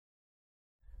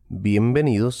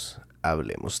Bienvenidos a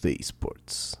Hablemos de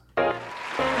eSports.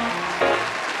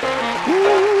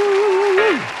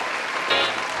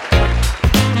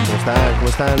 ¿Cómo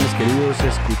están mis queridos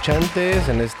escuchantes?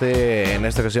 En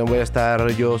esta ocasión voy a estar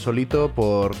yo solito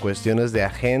por cuestiones de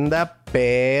agenda,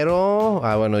 pero...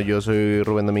 bueno, yo soy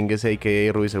Rubén Domínguez,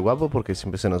 a.k.a. Rubis el Guapo, porque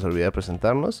siempre se nos olvida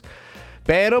presentarnos.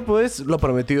 Pero pues lo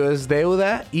prometido es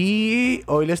deuda y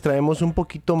hoy les traemos un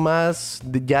poquito más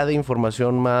de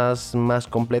información más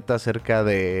completa acerca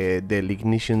del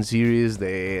Ignition Series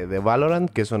de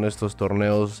Valorant, que son estos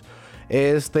torneos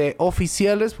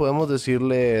oficiales, podemos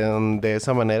decirle de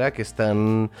esa manera, que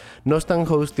no están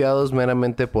hosteados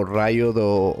meramente por Riot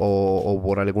o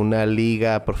por alguna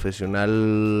liga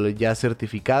profesional ya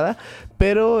certificada,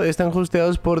 pero están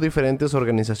hosteados por diferentes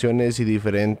organizaciones y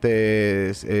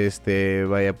diferentes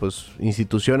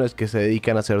instituciones que se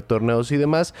dedican a hacer torneos y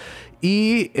demás,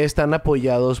 y están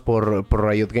apoyados por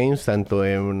Riot Games, tanto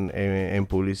en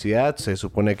publicidad, se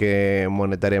supone que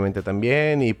monetariamente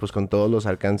también, y pues con todos los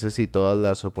alcances y todas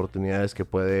las oportunidades que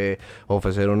puede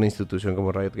ofrecer una institución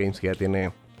como Riot Games, que ya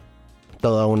tiene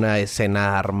toda una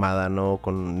escena armada, ¿no?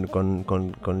 Con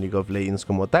League of Legends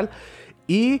como tal.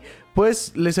 Y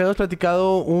pues les hemos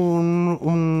platicado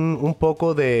un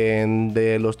poco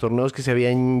de los torneos que se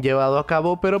habían llevado a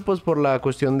cabo, pero pues por la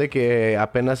cuestión de que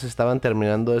apenas estaban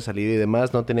terminando de salir y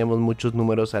demás, no teníamos muchos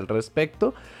números al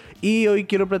respecto. Y hoy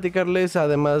quiero platicarles,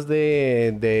 además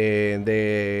de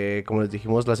como les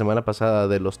dijimos la semana pasada,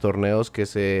 de los torneos que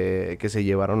se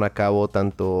llevaron a cabo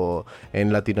tanto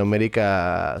en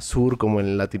Latinoamérica Sur como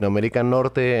en Latinoamérica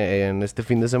Norte en este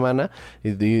fin de semana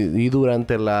y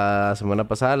durante la semana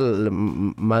pasada,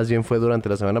 más bien fue durante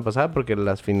la semana pasada porque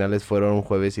las finales fueron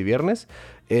jueves y viernes.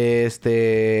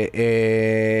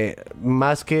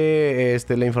 Más que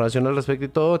la información al respecto y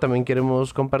todo, también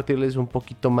queremos compartirles un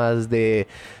poquito más de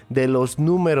los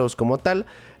números como tal.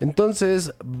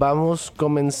 Entonces vamos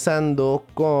comenzando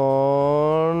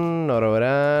con... Ahora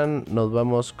verán, nos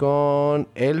vamos con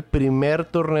el primer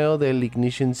torneo del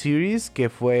Ignition Series, que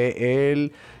fue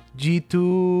el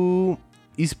G2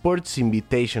 eSports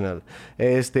Invitational.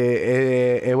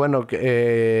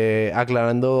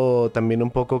 Aclarando también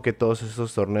un poco que todos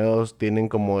estos torneos tienen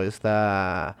como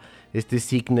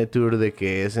signature de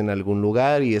que es en algún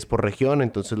lugar y es por región,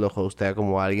 entonces lo hostea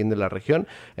como alguien de la región.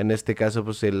 En este caso,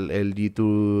 pues el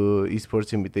G2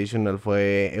 eSports Invitational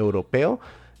fue europeo.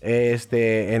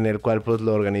 En el cual pues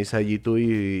lo organiza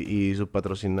G2 y su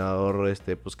patrocinador,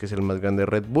 pues que es el más grande,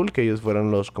 Red Bull, que ellos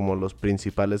fueron los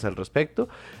principales al respecto.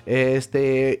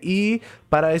 Y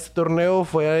para este torneo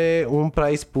fue un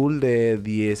prize pool de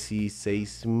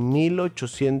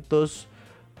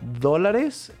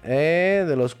 $16,800,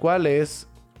 de los cuales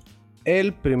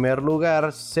el primer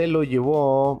lugar se lo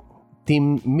llevó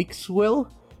Team Mixwell.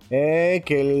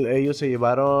 Ellos se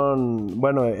llevaron,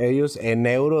 ellos en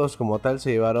euros como tal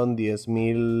se llevaron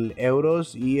 10,000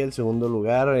 euros, y el segundo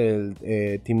lugar, el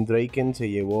Team Draken, se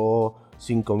llevó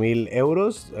 5,000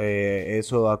 euros.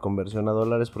 Eso a conversión a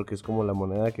dólares, porque es como la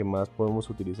moneda que más podemos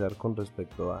utilizar con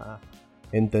respecto a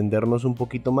entendernos un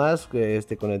poquito más.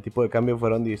 Con el tipo de cambio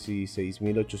fueron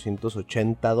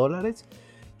 $16,880.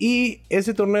 Y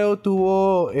ese torneo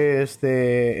tuvo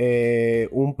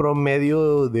un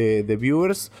promedio de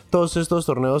viewers. Todos estos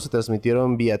torneos se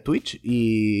transmitieron vía Twitch.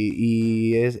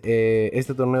 Y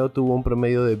este torneo tuvo un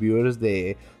promedio de viewers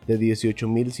de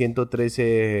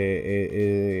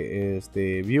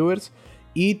 18,113 viewers.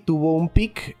 Y tuvo un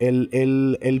peak.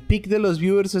 El peak de los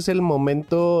viewers es el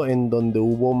momento en donde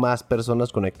hubo más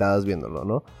personas conectadas viéndolo,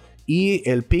 ¿no? Y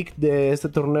el peak de este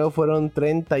torneo fueron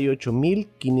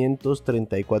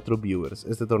 38,534 viewers.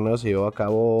 Este torneo se llevó a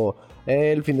cabo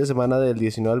el fin de semana del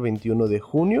 19 al 21 de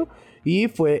junio. Y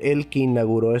fue el que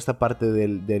inauguró esta parte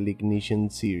del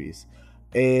Ignition Series.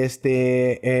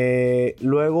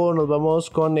 Luego nos vamos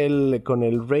con el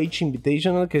Rage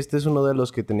Invitational, que es uno de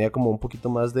los que tenía como un poquito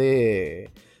más de...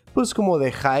 pues como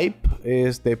de hype,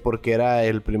 porque era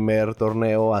el primer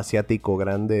torneo asiático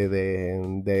grande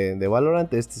de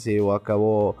Valorant. Se llevó a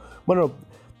cabo... Bueno,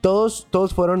 todos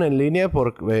fueron en línea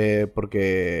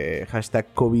porque hashtag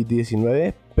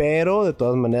COVID-19, pero de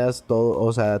todas maneras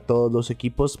todos los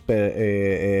equipos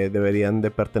deberían de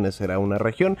pertenecer a una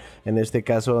región. En este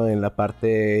caso, en la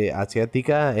parte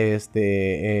asiática,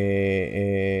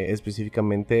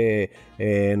 específicamente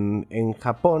en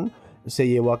Japón, se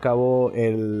llevó a cabo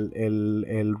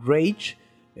el Rage,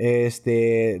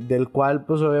 del cual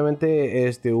pues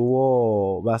obviamente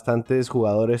hubo bastantes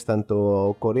jugadores,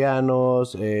 tanto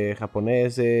coreanos,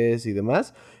 japoneses y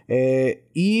demás.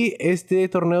 Y este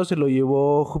torneo se lo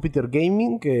llevó Jupiter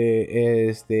Gaming,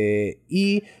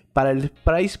 y Para el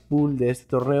prize pool de este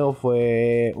torneo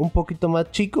fue un poquito más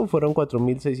chico, fueron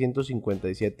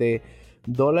 $4,657,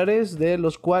 de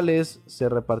los cuales se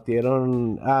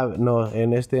repartieron... no,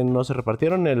 en este no se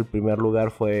repartieron. El primer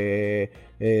lugar fue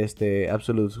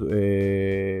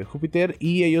Absolute Júpiter,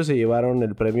 y ellos se llevaron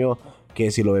el premio, que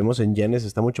si lo vemos en yenes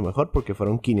está mucho mejor, porque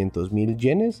fueron 500,000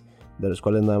 yenes, de los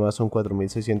cuales nada más son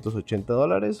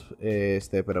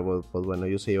 $4,680. Pero pues bueno,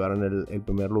 ellos se llevaron el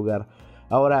primer lugar.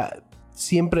 Ahora,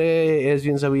 siempre es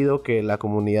bien sabido que la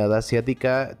comunidad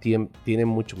asiática tiene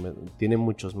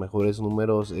muchos mejores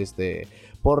números,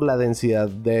 por la densidad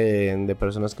de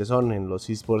personas que son en los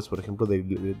eSports. Por ejemplo, de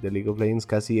League of Legends,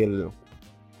 casi en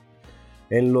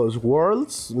los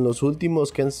Worlds, los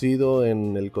últimos que han sido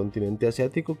en el continente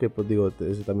asiático, que pues digo,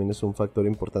 ese también es un factor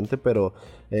importante, pero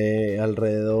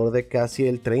alrededor de casi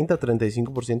el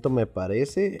 30-35% me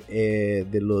parece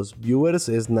de los viewers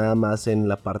es nada más en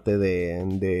la parte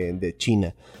de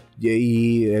China.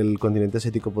 Y el continente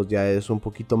asiático pues ya es un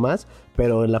poquito más,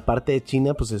 pero en la parte de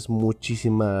China pues es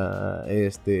muchísima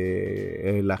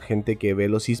la gente que ve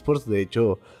los esports. De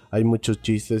hecho, hay muchos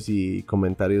chistes y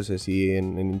comentarios así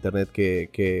en internet que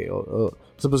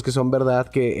son verdad,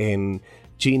 que en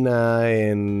China,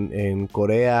 en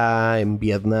Corea, en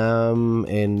Vietnam,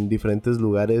 en diferentes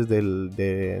lugares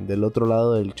del otro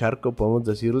lado del charco, podemos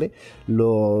decirle,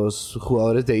 los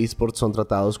jugadores de eSports son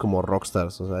tratados como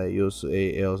rockstars. O sea, ellos,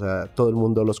 todo el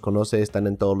mundo los conoce, están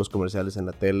en todos los comerciales en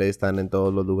la tele, están en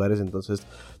todos los lugares. Entonces,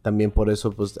 también por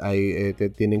eso, pues,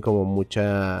 tienen como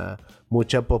mucha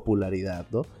popularidad,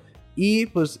 ¿no? Y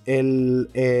pues el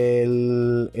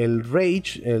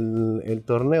Rage, el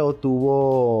torneo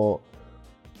tuvo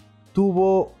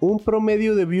un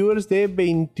promedio de viewers de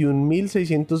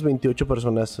 21,628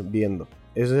 personas viendo.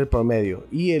 Ese es el promedio.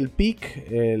 Y el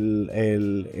peak,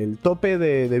 el tope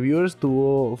de viewers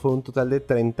fue un total de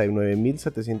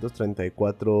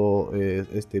 39,734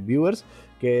 viewers,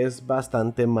 que es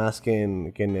bastante más que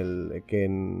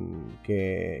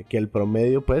el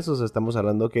promedio, pues. O sea, estamos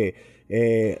hablando que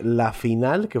la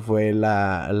final, que fue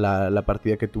la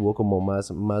partida que tuvo como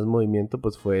más movimiento,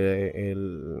 pues fue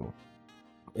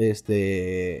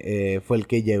fue el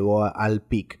que llegó al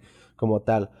peak como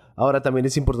tal. Ahora, también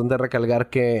es importante recalcar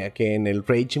que en el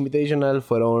Rage Invitational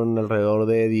fueron alrededor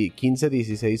de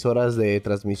 15-16 horas de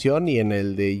transmisión, y en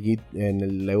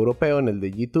el europeo, en el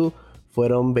de G2,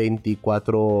 fueron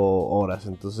 24 horas.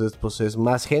 Entonces, pues es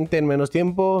más gente en menos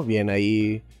tiempo. Bien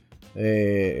ahí,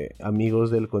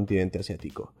 amigos del continente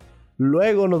asiático.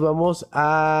 Luego nos vamos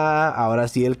ahora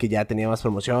sí, el que ya tenía más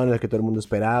promoción, el que todo el mundo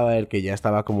esperaba, el que ya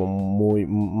estaba como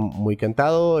muy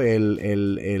cantado,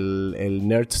 el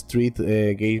Nerd Street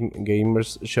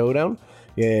Gamers Showdown,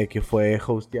 que fue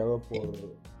hosteado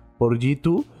por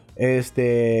G2,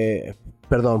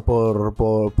 perdón, por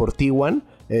T1.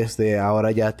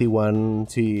 Ahora ya T1,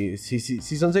 si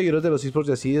son seguidores de los esports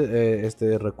y así,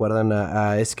 recuerdan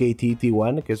a SKT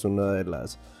T1, que es una de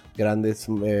las grandes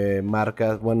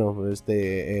marcas,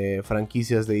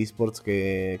 franquicias de esports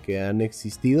que han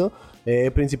existido.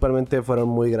 Principalmente fueron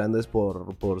muy grandes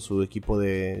por su equipo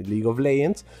de League of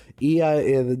Legends, y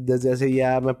desde hace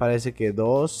ya me parece que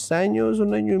 2 años,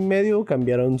 1 año y medio,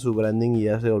 cambiaron su branding y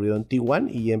ya se volvieron T1,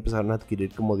 y ya empezaron a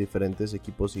adquirir como diferentes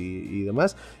equipos y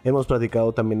demás. Hemos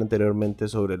platicado también anteriormente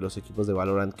sobre los equipos de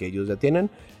Valorant que ellos ya tienen,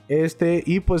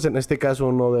 y pues en este caso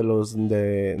uno de los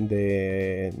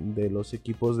los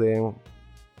equipos de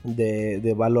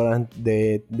Valorant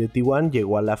de T1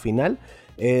 llegó a la final.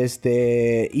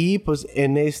 Y pues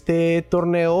en este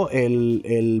torneo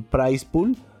el prize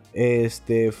pool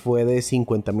fue de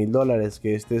 $50,000,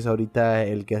 que es ahorita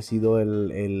el que ha sido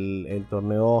el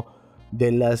torneo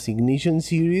de las Ignition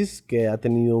Series que ha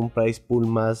tenido un prize pool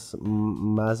más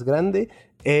grande.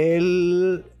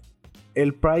 El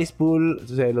prize pool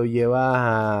se lo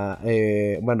lleva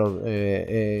en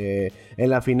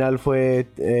la final fue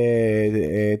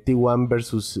T1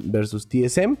 versus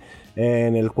TSM,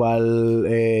 en el cual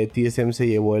TSM se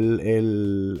llevó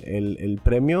el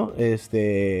premio. Ellos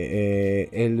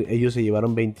se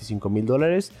llevaron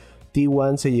 $25,000,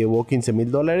 T1 se llevó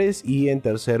 $15,000, y en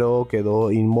tercero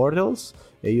quedó Immortals.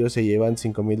 Ellos se llevan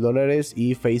 $5,000,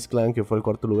 y Face Clan, que fue el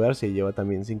cuarto lugar, se lleva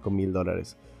también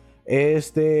 $5,000.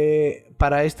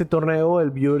 Para este torneo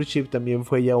el viewership también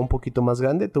fue ya un poquito más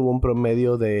grande. Tuvo un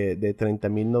promedio de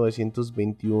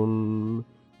 30,921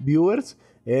 viewers.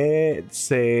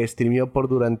 Se streamió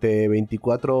durante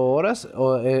 24 horas.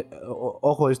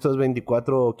 Ojo, estos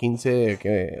 24 o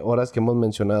 15 horas que hemos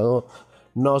mencionado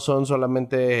no son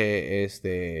solamente,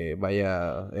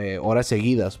 horas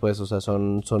seguidas, pues, o sea,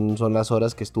 son las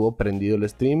horas que estuvo prendido el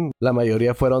stream. La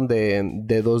mayoría fueron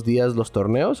de 2 días los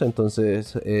torneos,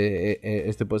 entonces,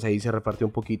 pues ahí se repartió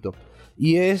un poquito.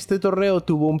 Y este torneo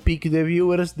tuvo un peak de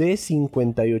viewers de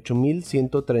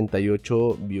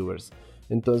 58,138 viewers.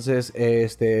 Entonces,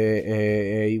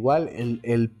 igual,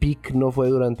 el pick no fue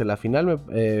durante la final,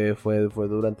 fue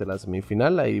durante la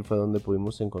semifinal. Ahí fue donde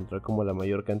pudimos encontrar como la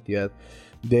mayor cantidad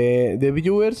de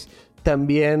viewers.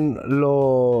 También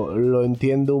lo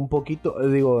entiendo un poquito,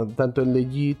 digo, tanto el de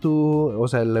G2, o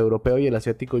sea, el europeo y el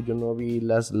asiático, yo no vi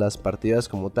las partidas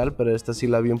como tal, pero esta sí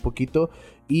la vi un poquito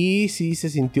y sí se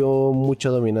sintió mucha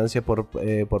dominancia por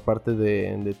parte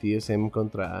de TSM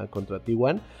contra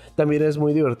T1. También es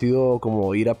muy divertido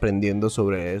como ir aprendiendo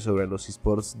sobre los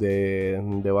eSports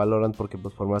de Valorant, porque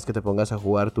pues por más que te pongas a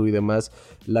jugar tú y demás,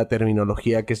 la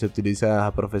terminología que se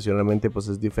utiliza profesionalmente pues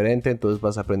es diferente, entonces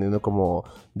vas aprendiendo como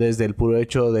desde el puro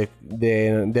hecho de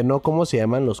no cómo se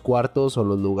llaman los cuartos o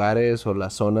los lugares o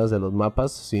las zonas de los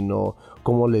mapas, sino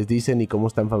cómo les dicen y cómo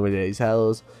están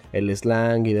familiarizados, el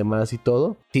slang y demás y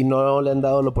todo. Si no le han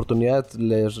dado la oportunidad,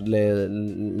 les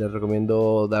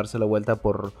recomiendo darse la vuelta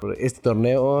por este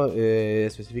torneo,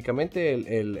 específicamente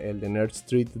el de Nerd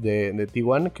Street de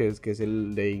T1, que es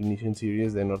el de Ignition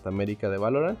Series de Norteamérica de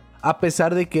Valorant. A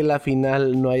pesar de que la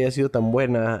final no haya sido tan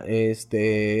buena,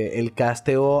 el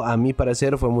casteo a mi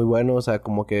parecer fue muy bueno, o sea,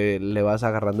 como que le vas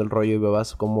agarrando el rollo y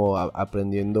vas como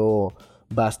aprendiendo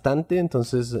bastante,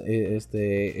 entonces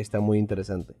está muy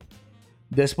interesante.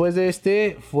 Después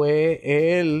de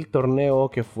fue el torneo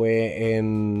que fue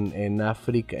en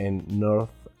África, en North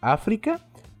África,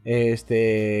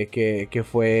 que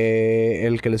fue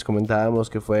el que les comentábamos,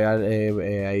 que fue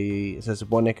ahí, se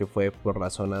supone que fue por la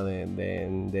zona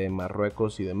de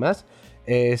Marruecos y demás.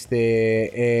 Aquí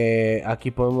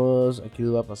les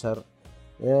voy a pasar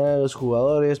los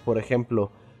jugadores, por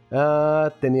ejemplo.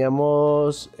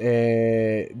 Teníamos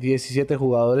 17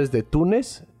 jugadores de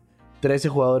Túnez, 13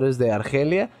 jugadores de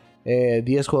Argelia,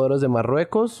 10 jugadores de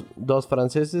Marruecos, 2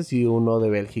 franceses y 1 de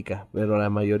Bélgica. Pero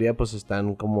la mayoría pues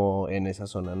están como en esa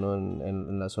zona, ¿no?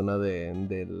 En la zona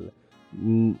del...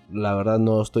 La verdad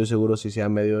no estoy seguro si sea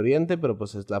Medio Oriente, pero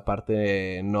pues es la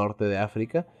parte norte de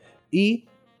África. Y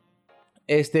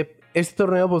este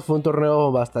torneo pues fue un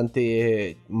torneo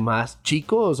bastante más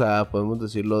chico, o sea, podemos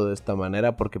decirlo de esta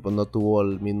manera, porque pues no tuvo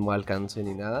el mismo alcance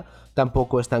ni nada.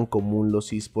 Tampoco es tan común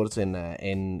los eSports en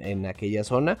aquella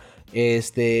zona.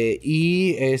 Este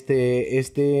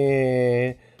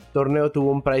torneo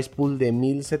tuvo un prize pool de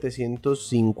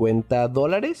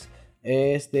 $1,750.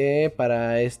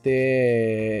 Para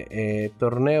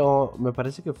torneo, me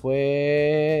parece que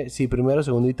fue, sí, primero,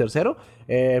 segundo y tercero.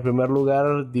 En primer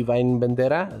lugar, Divine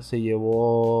Vendera se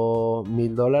llevó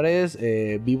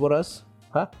 $1,000. Víboras,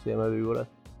 se llama Víboras,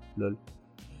 lol.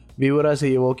 Víboras se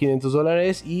llevó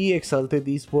 $500 y Exalted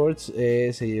Esports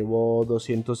se llevó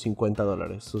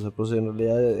 $250. O sea, pues en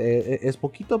realidad es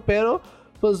poquito, pero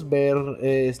pues ver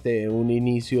un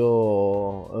inicio,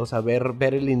 o sea, ver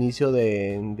el inicio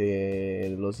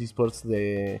de los esports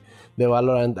de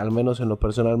Valorant, al menos en lo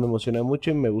personal me emociona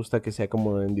mucho y me gusta que sea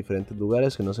como en diferentes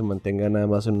lugares, que no se mantenga nada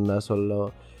más en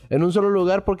un solo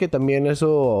lugar, porque también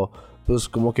eso pues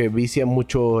como que vicia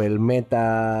mucho el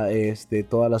meta,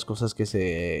 todas las cosas que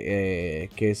se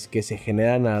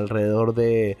generan alrededor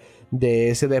de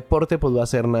ese deporte, pues va a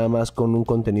ser nada más con un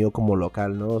contenido como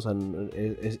local, ¿no? O sea,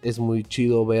 es muy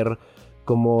chido ver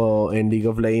como en League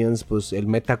of Legends, pues el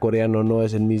meta coreano no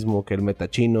es el mismo que el meta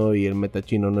chino, y el meta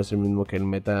chino no es el mismo que el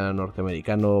meta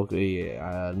norteamericano, y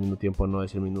al mismo tiempo no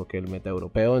es el mismo que el meta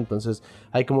europeo. Entonces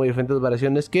hay como diferentes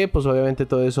variaciones que pues obviamente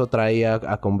todo eso trae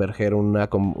a converger una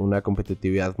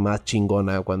competitividad más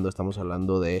chingona cuando estamos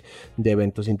hablando de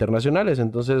eventos internacionales.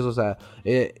 Entonces, o sea,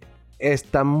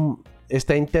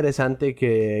 está interesante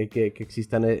que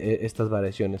existan estas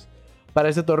variaciones. Para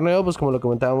este torneo, pues como lo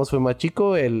comentábamos, fue más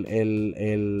chico.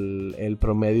 El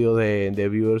promedio de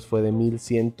viewers fue de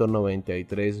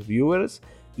 1,193 viewers.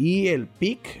 Y el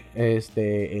peak,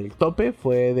 el tope,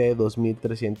 fue de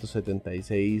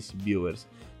 2,376 viewers.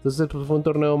 Entonces, pues fue un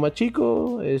torneo más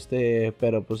chico.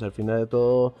 Pero pues al final de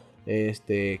todo,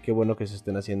 qué bueno que se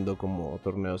estén haciendo como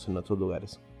torneos en otros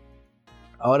lugares.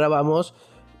 Ahora vamos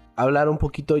hablar un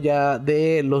poquito ya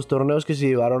de los torneos que se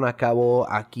llevaron a cabo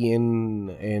aquí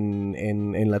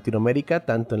en Latinoamérica,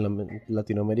 tanto en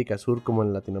Latinoamérica Sur como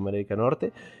en Latinoamérica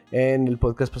Norte. En el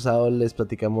podcast pasado les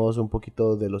platicamos un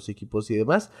poquito de los equipos y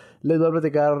demás. Les voy a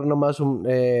platicar nomás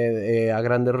a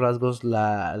grandes rasgos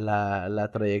la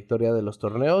trayectoria de los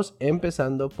torneos,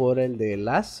 empezando por el de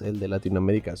el de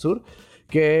Latinoamérica Sur,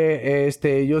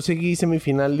 que yo seguí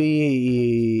semifinal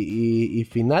y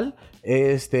final.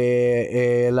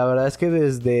 La verdad es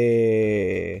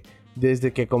que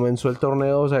desde que comenzó el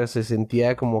torneo, o sea, se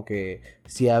sentía como que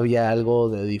sí había algo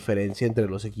de diferencia entre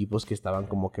los equipos que estaban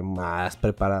como que más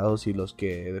preparados y los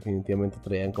que definitivamente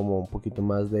traían como un poquito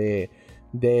más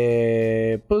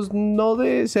pues no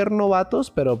de ser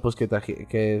novatos, pero pues que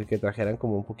trajeran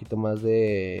como un poquito más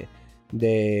de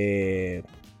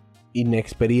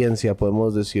inexperiencia,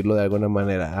 podemos decirlo de alguna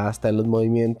manera, hasta en los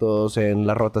movimientos, en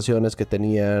las rotaciones que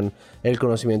tenían, el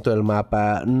conocimiento del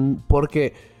mapa,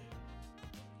 porque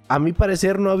a mi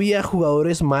parecer no había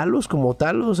jugadores malos como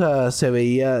tal, o sea, se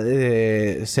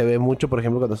ve mucho, por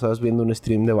ejemplo, cuando estabas viendo un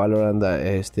stream de Valorant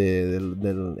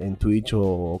en Twitch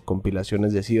o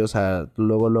compilaciones de así, o sea,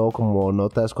 luego como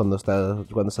notas cuando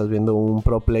estás viendo un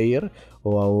pro player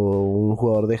o a un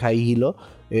jugador de high elo,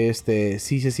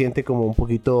 sí se siente como un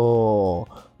poquito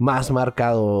más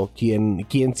marcado quién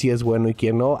sí es bueno y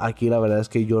quién no. Aquí la verdad es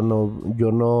que yo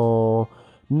no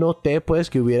noté pues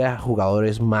que hubiera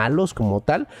jugadores malos como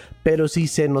tal, pero sí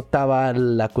se notaba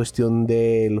la cuestión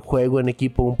del juego en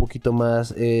equipo un poquito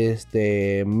más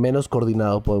menos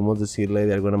coordinado, podemos decirle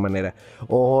de alguna manera,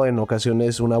 o en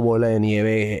ocasiones una bola de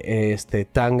nieve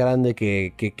tan grande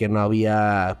que no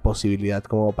había posibilidad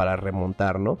como para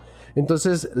remontar, ¿no?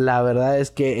 Entonces la verdad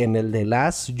es que en el de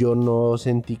yo no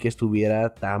sentí que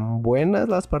estuviera tan buenas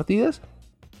las partidas.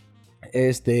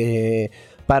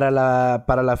 Para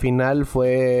la final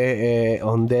fue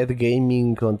Undead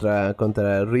Gaming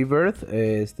contra Rebirth.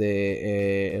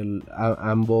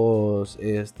 Ambos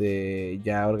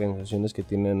ya organizaciones que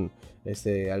tienen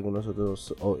algunos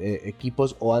otros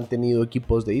equipos o han tenido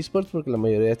equipos de eSports, porque la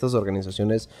mayoría de estas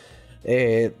organizaciones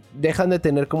dejan de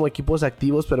tener como equipos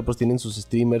activos, pero pues tienen sus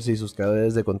streamers y sus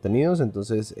creadores de contenidos.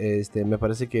 Entonces me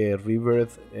parece que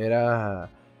Rebirth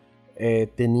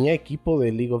tenía equipo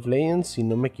de League of Legends, si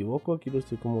no me equivoco. Aquí lo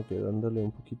estoy como que dándole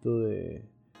un poquito de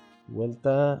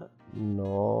vuelta.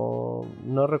 No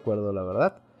recuerdo la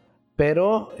verdad.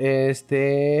 Pero la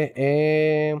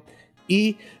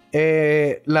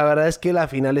verdad es que la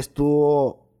final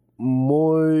estuvo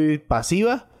muy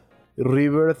pasiva.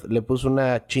 Rebirth le puso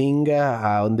una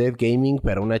chinga a Undead Gaming,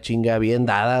 pero una chinga bien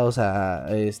dada. O sea,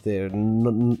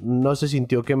 no se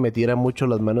sintió que metiera mucho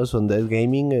las manos Undead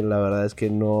Gaming. La verdad es que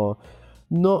no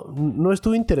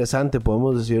estuvo interesante,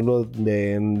 podemos decirlo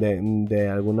de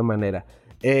alguna manera.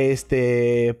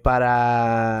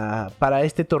 Para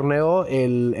este torneo,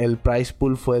 el prize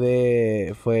pool fue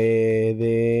de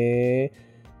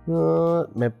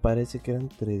me parece que eran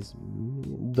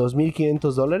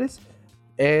 $2,500.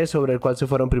 Sobre el cual se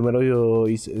fueron primero,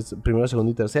 segundo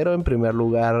y tercero. En primer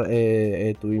lugar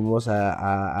tuvimos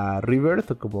a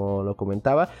Rebirth, como lo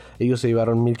comentaba. Ellos se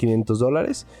llevaron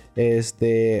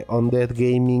 $1,500. Undead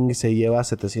Gaming se lleva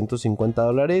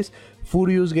 $750.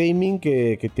 Furious Gaming,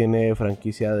 que tiene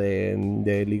franquicia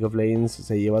de League of Legends,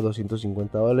 se lleva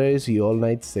 $250. Y All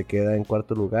Night se queda en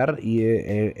cuarto lugar. Y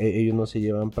ellos no se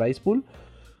llevan prize pool.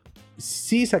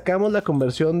 Si sacamos la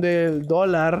conversión del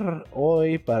dólar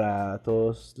hoy para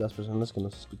todas las personas que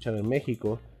nos escuchan en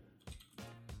México,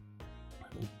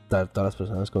 todas las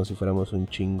personas como si fuéramos un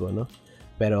chingo, ¿no?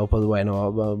 Pero pues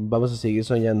bueno, vamos a seguir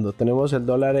soñando. Tenemos el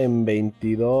dólar en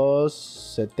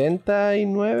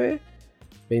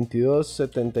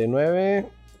 22.79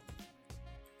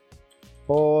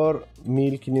 por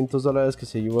 $1,500 que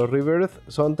se llevó Rebirth.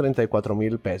 Son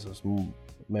 34,000 pesos.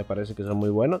 Me parece que son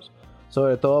muy buenos.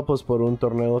 Sobre todo pues por un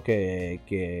torneo que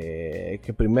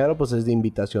primero pues es de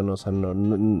invitación. O sea,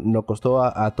 no costó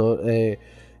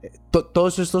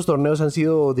todos estos torneos han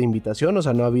sido de invitación. O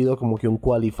sea, no ha habido como que un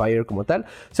qualifier como tal.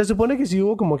 Se supone que sí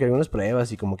hubo como que algunas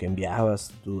pruebas y como que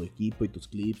enviabas tu equipo y tus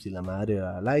clips y la madre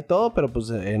y todo. Pero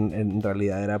pues en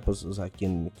realidad era pues, o sea,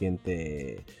 quien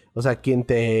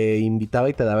te invitaba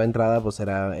y te daba entrada pues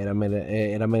era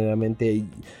meramente...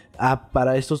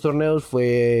 para estos torneos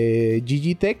fue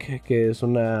GG Tech, que es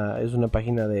una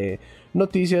página de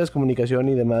noticias, comunicación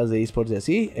y demás de eSports y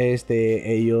así.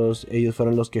 Ellos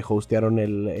fueron los que hostearon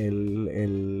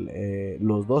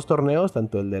los dos torneos,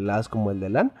 tanto el de LAS como el de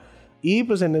LAN. Y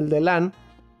pues en el de LAS,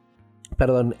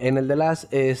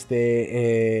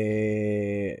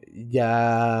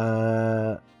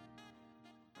 ya...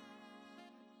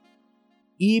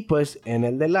 Y pues en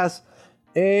el de las...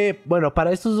 bueno,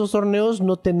 para estos dos torneos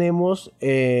no tenemos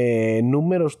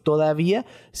números todavía.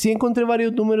 Sí encontré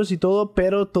varios números y todo,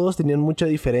 pero todos tenían mucha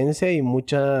diferencia y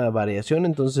mucha variación.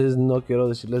 Entonces no quiero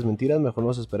decirles mentiras, mejor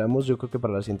nos esperamos. Yo creo que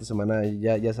para la siguiente semana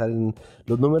ya salen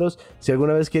los números. Si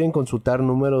alguna vez quieren consultar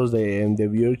números de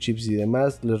viewerships y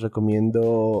demás, les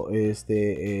recomiendo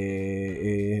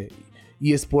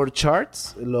eSports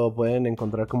Charts. Lo pueden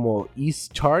encontrar como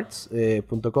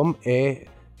escharts.com,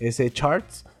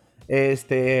 escharts.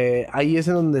 Ahí es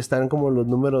en donde están como los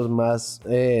números más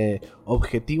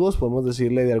objetivos, podemos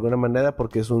decirle de alguna manera,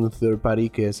 porque es un third party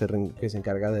que se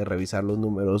encarga de revisar los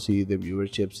números y de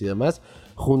viewerships y demás,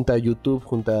 junto a YouTube,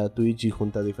 junto a Twitch y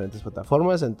junto a diferentes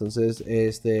plataformas. Entonces,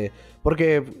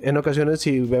 porque en ocasiones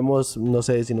si vemos, no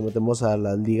sé, si nos metemos a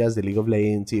las ligas de League of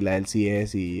Legends y la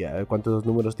LCS y a ver cuántos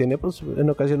números tiene, pues en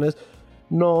ocasiones...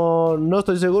 No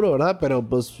estoy seguro, ¿verdad? Pero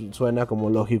pues suena como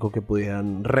lógico que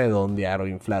pudieran redondear o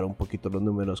inflar un poquito los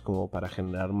números como para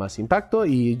generar más impacto.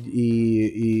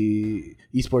 Y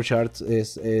eSports Charts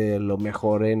es lo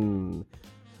mejor en...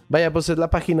 Vaya, pues es la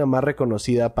página más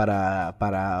reconocida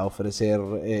para ofrecer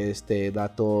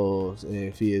datos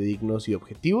fidedignos y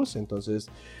objetivos. Entonces,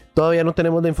 todavía no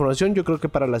tenemos la información. Yo creo que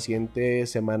para la siguiente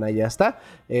semana ya está.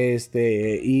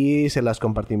 Y se las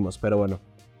compartimos. Pero bueno.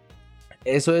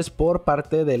 Eso es por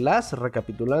parte de las,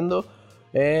 recapitulando.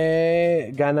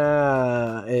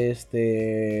 Gana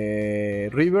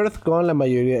Rebirth con la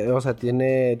mayoría, o sea,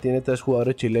 tiene 3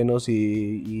 jugadores chilenos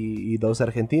y 2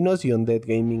 argentinos, y Undead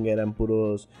Gaming eran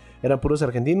puros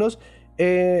argentinos.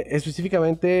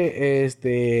 Específicamente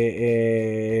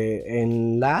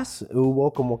en las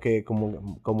hubo como que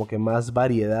más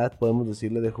variedad, podemos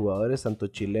decirle, de jugadores, tanto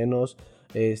chilenos,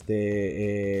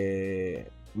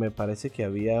 me parece que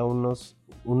había un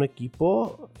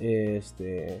equipo, pues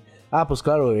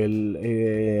claro, el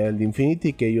de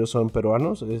Infinity, que ellos son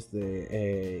peruanos,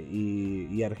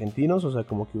 y argentinos, o sea,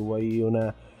 como que hubo ahí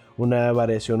una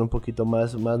variación un poquito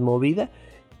más movida.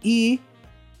 Y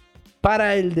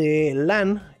para el de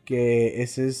LAN, que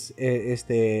ese es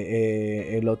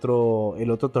el otro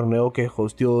torneo que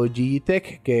hosteó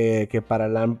Gigitech, que para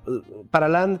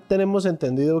LAN tenemos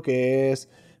entendido que es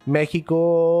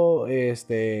México,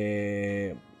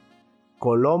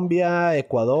 Colombia,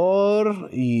 Ecuador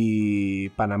y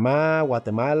Panamá,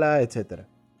 Guatemala, etc.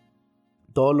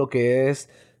 Todo lo que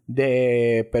es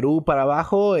de Perú para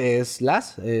abajo es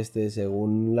las,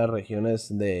 según las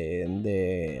regiones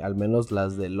de al menos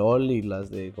las de LOL y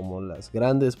las de como las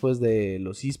grandes pues de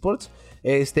los eSports.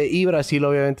 Y Brasil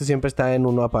obviamente siempre está en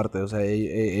uno aparte, o sea,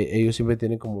 ellos siempre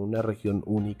tienen como una región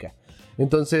única.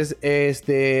 Entonces,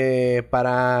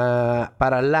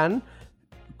 para LAN,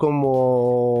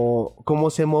 como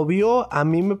se movió, a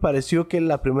mí me pareció que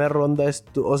la primera ronda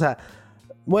o sea,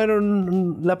 bueno,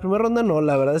 la primera ronda no,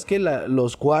 la verdad es que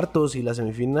los cuartos y las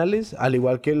semifinales, al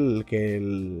igual que el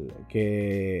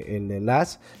de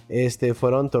las,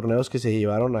 fueron torneos que se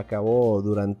llevaron a cabo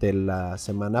durante la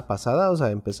semana pasada, o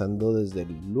sea, empezando desde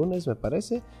el lunes, me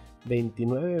parece,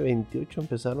 29, 28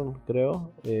 empezaron,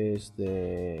 creo,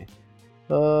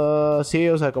 sí,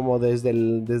 o sea, como desde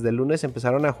el lunes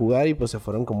empezaron a jugar y pues se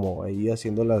fueron como ahí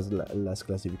haciendo las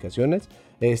clasificaciones.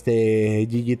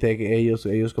 Gigitech,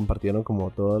 ellos compartieron como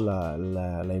toda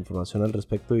la información al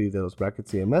respecto y de los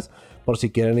brackets y demás. Por si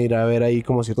quieren ir a ver ahí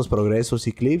como ciertos progresos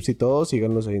y clips y todo,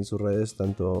 síganlos ahí en sus redes,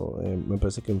 tanto me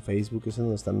parece que en Facebook es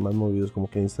donde están más movidos, como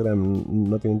que en Instagram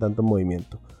no tienen tanto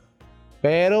movimiento.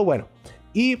 Pero bueno,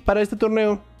 y para este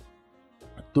torneo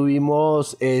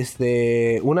tuvimos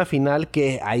una final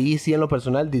que ahí sí en lo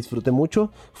personal disfruté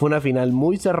mucho. Fue una final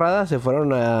muy cerrada, se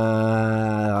fueron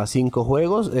a 5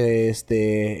 juegos,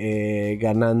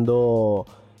 ganando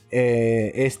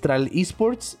Estral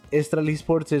eSports. Estral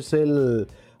eSports es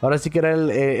ahora sí que era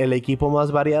el equipo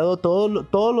más variado.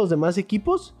 Todos los demás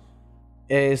equipos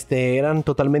eran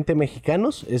totalmente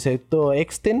mexicanos, excepto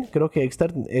Exten. Creo que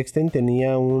Exten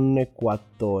tenía un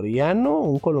ecuatoriano,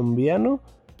 un colombiano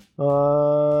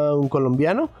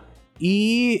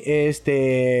y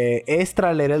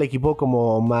Estral era el equipo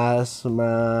como más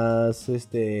 ¿cómo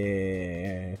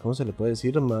se le puede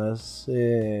decir? Más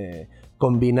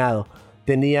combinado.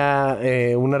 Tenía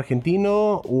un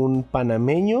argentino, un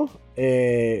panameño,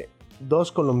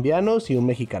 2 colombianos y un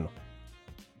mexicano.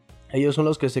 Ellos son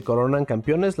los que se coronan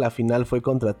campeones. La final fue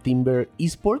contra Timber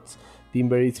eSports.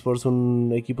 Timber eSports,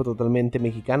 un equipo totalmente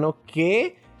mexicano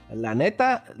que, la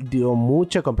neta, dio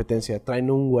mucha competencia.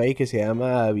 Traen un güey que se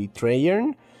llama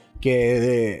Betrayer,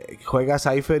 que juega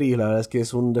Cypher y la verdad es que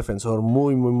es un defensor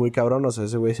muy, muy, muy cabrón. O sea,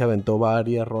 ese güey se aventó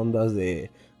varias rondas de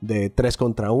 3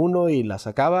 contra 1 y la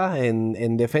sacaba.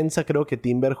 En defensa creo que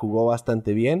Timber jugó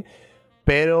bastante bien.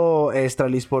 Pero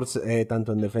Estral eSports,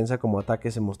 tanto en defensa como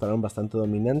ataque, se mostraron bastante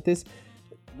dominantes.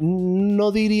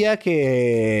 No diría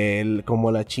que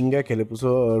como la chinga que le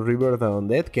puso River the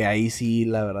Undead, que ahí sí,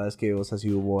 la verdad es que, o sea,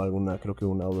 sí hubo alguna, creo que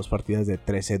una o dos partidas de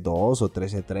 13-2 o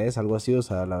 13-3, algo así, o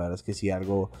sea, la verdad es que sí,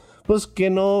 algo, pues que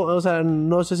no, o sea,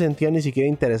 no se sentía ni siquiera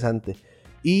interesante.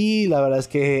 Y la verdad es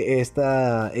que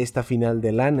esta final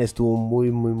de LAN estuvo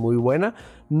muy, muy, muy buena.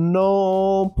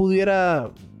 No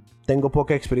pudiera... Tengo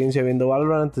poca experiencia viendo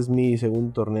Valorant, es mi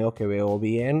segundo torneo que veo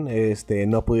bien.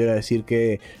 No pudiera decir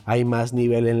que hay más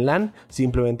nivel en LAN,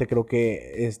 simplemente creo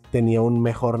que tenía un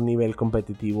mejor nivel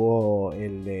competitivo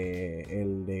el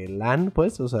de LAN,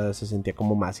 pues, o sea, se sentía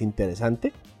como más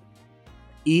interesante.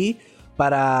 Y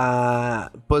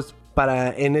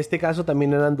en este caso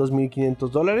también eran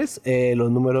 $2,500.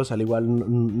 Los números al igual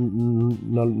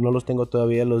no los tengo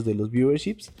todavía, los de los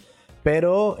viewerships.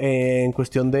 Pero en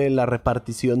cuestión de la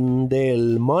repartición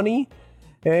del money,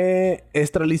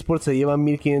 Estral eSports se lleva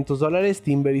 $1,500,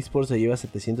 Timber eSports se lleva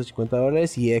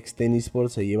 $750 y X10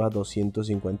 eSports se lleva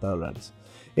 $250.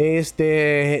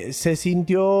 Se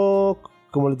sintió,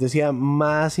 como les decía,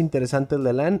 más interesante el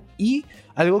de LAN. Y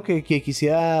algo que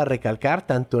quisiera recalcar,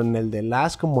 tanto en el de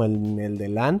LAS como en el de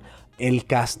LAN, el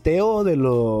casteo de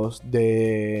los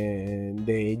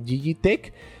de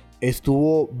Gigitech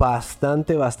estuvo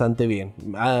bastante bien.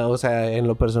 O sea, en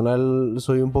lo personal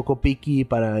soy un poco picky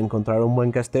para encontrar un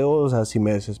buen casteo. O sea, si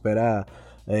me desespera,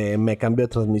 me cambio de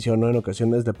transmisión, o en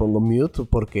ocasiones le pongo mute,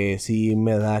 porque sí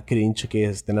me da cringe que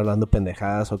estén hablando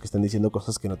pendejadas o que estén diciendo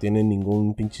cosas que no tienen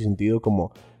ningún pinche sentido,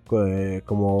 como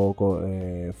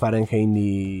Fahrenheit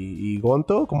y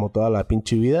Gonto, como toda la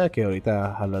pinche vida, que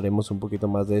ahorita hablaremos un poquito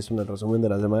más de eso en el resumen de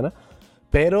la semana.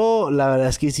 Pero la verdad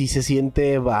es que sí se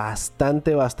siente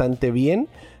bastante bien.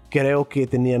 Creo que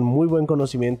tenían muy buen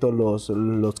conocimiento los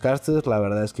casters. La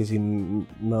verdad es que sí,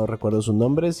 no recuerdo sus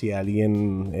nombres. Si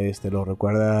alguien lo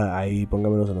recuerda, ahí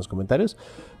póngamelos en los comentarios.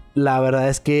 La verdad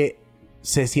es que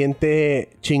se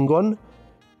siente chingón.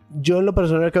 Yo en lo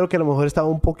personal creo que a lo mejor estaba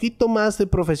un poquito más de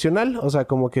profesional. O sea,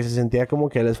 como que se sentía como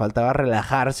que les faltaba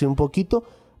relajarse un poquito.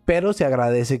 Pero se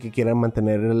agradece que quieran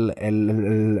mantener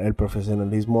el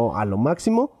profesionalismo a lo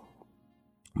máximo.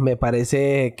 Me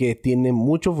parece que tiene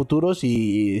mucho futuro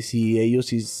si ellos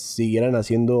siguieran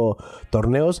haciendo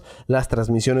torneos. Las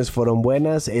transmisiones fueron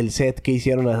buenas. El set que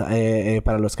hicieron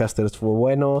para los casters fue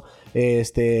bueno.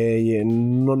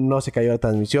 No se cayó la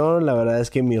transmisión. La verdad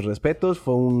es que mis respetos.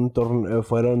 Fueron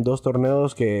 2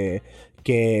 torneos que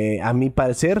a mi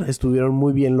parecer estuvieron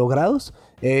muy bien logrados.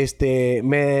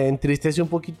 Me entristece un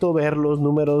poquito ver los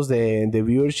números de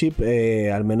viewership,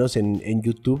 al menos en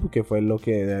YouTube, que fue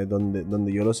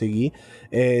donde yo lo seguí.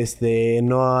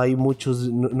 No había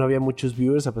muchos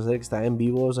viewers, a pesar de que estaba en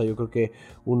vivo. O sea, yo creo que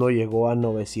uno llegó a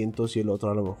 900 y el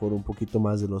otro a lo mejor un poquito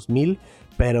más de los 1000,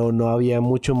 pero no había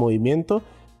mucho movimiento.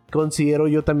 Considero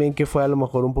yo también que fue a lo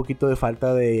mejor un poquito de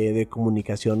falta de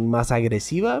comunicación más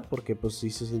agresiva, porque pues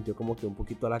sí se sintió como que un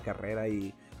poquito a la carrera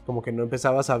y como que no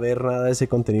empezabas a ver nada de ese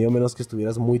contenido menos que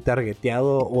estuvieras muy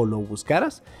targeteado o lo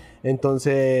buscaras.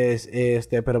 Entonces,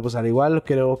 pero pues al igual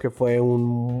creo que fue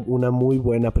una muy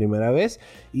buena primera vez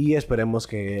y esperemos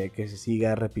que se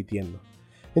siga repitiendo.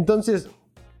 Entonces,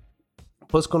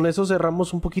 pues con eso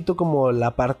cerramos un poquito como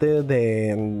la parte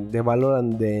de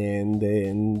Valorant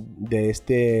de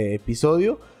este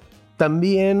episodio.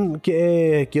 También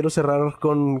quiero cerrar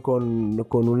con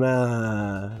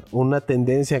una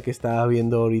tendencia que estaba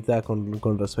viendo ahorita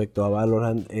con respecto a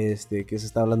Valorant, que se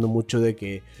está hablando mucho de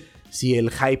que si el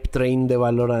hype train de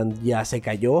Valorant ya se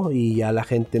cayó y ya la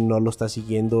gente no lo está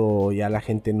siguiendo, o ya la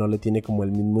gente no le tiene como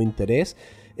el mismo interés.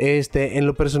 En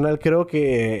lo personal creo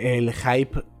que el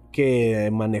hype que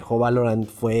manejó Valorant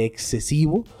fue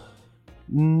excesivo.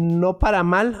 No para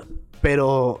mal,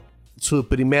 pero su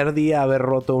primer día haber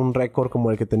roto un récord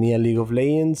como el que tenía League of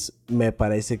Legends me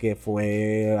parece que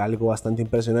fue algo bastante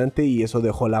impresionante y eso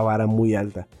dejó la vara muy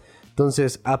alta.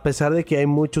 Entonces, a pesar de que hay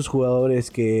muchos jugadores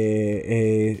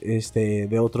que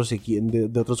de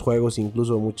otros juegos,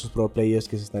 incluso muchos pro players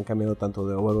que se están cambiando tanto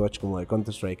de Overwatch como de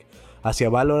Counter-Strike hacia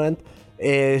Valorant,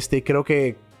 creo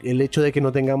que el hecho de que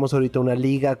no tengamos ahorita una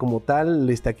liga como tal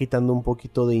le está quitando un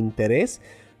poquito de interés.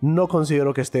 No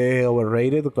considero que esté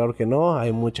overrated, claro que no.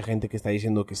 Hay mucha gente que está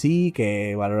diciendo que sí,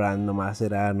 que Valorant nomás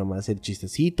era el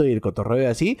chistecito y el cotorreo y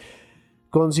así.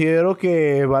 Considero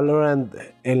que Valorant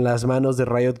en las manos de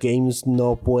Riot Games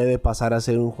no puede pasar a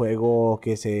ser un juego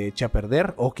que se eche a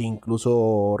perder o que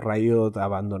incluso Riot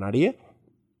abandonaría.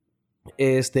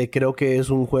 Creo que es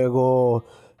un juego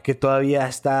que todavía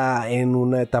está en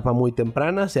una etapa muy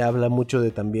temprana. Se habla mucho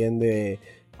de también de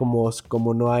como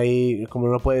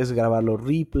no puedes grabar los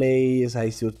replays,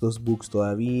 hay ciertos bugs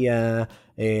todavía,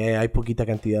 hay poquita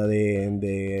cantidad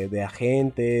de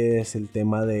agentes, el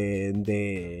tema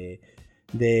de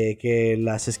que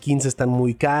las skins están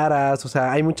muy caras. O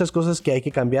sea, hay muchas cosas que hay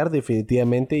que cambiar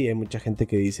definitivamente, y hay mucha gente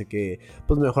que dice que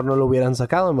pues mejor no lo hubieran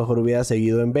sacado, mejor hubiera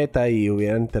seguido en beta y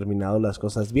hubieran terminado las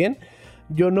cosas bien.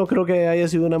 Yo no creo que haya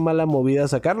sido una mala movida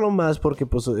sacarlo, más porque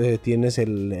pues tienes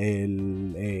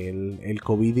el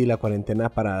COVID y la cuarentena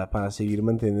para seguir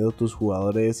manteniendo tus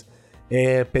jugadores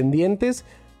pendientes.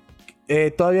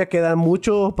 Todavía queda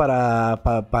mucho para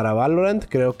Valorant.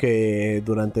 Creo que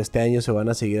durante este año se van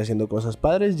a seguir haciendo cosas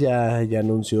padres. Ya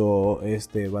anunció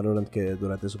Valorant que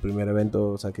durante su primer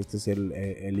evento, o sea, que este es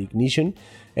el Ignition.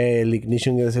 El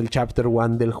Ignition es el Chapter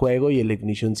 1 del juego, y el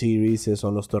Ignition Series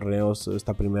son los torneos,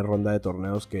 esta primera ronda de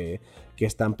torneos que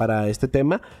están para este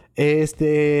tema.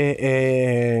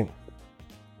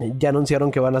 Ya anunciaron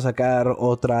que van a sacar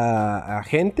otra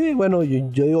agente. Bueno,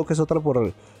 yo digo que es otra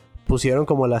pusieron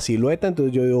como la silueta,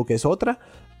 entonces yo digo que es otra.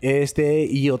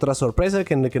 Y otra sorpresa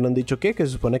que no han dicho que se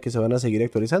supone que se van a seguir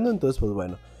actualizando. Entonces, pues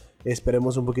bueno,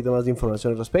 esperemos un poquito más de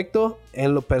información al respecto.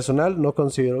 En lo personal, no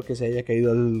considero que se haya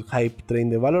caído el hype train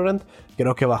de Valorant.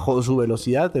 Creo que bajó su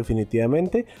velocidad,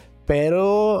 definitivamente.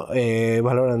 Pero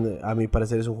Valorant, a mi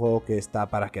parecer, es un juego que está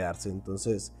para quedarse.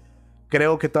 Entonces,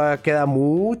 creo que todavía queda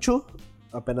mucho.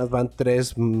 Apenas van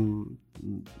 3...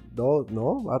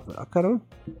 caramba.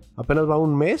 Apenas va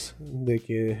un mes de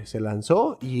que se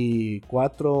lanzó, y 3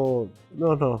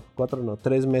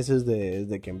 meses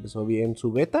desde que empezó bien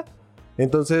su beta.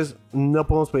 Entonces no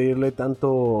podemos pedirle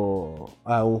tanto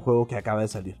a un juego que acaba de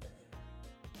salir.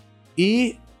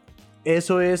 Y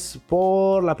eso es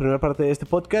por la primera parte de este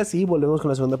podcast, y volvemos con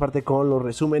la segunda parte con los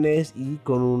resúmenes y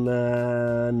con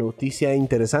una noticia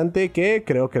interesante que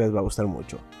creo que les va a gustar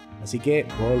mucho. Así que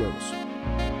volvemos.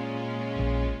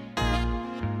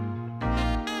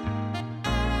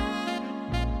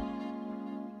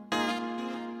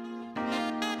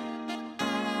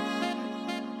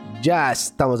 Ya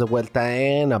estamos de vuelta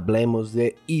en Hablemos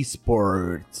de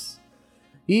eSports.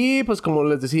 Y pues como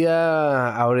les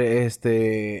decía ahorita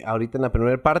en la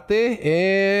primera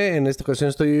parte, en esta ocasión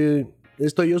estoy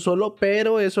yo solo,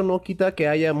 pero eso no quita que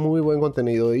haya muy buen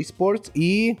contenido de eSports,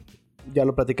 y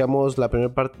ya platicamos la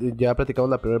primera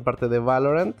parte de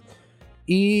Valorant,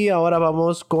 y ahora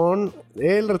vamos con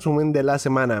el resumen de la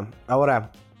semana.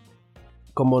 Ahora,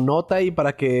 como nota, y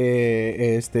para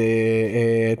que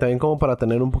también como para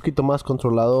tener un poquito más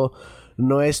controlado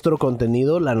nuestro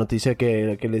contenido, la noticia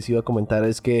que les iba a comentar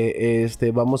es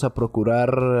que vamos a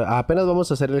procurar, apenas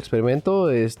vamos a hacer el experimento,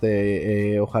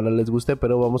 ojalá les guste,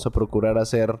 pero vamos a procurar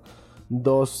hacer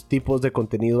 2 tipos de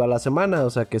contenido a la semana. O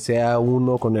sea, que sea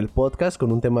uno con el podcast,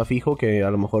 con un tema fijo, que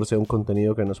a lo mejor sea un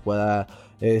contenido que nos pueda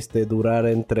durar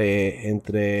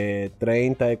entre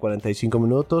 30 y 45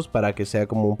 minutos, para que sea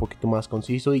como un poquito más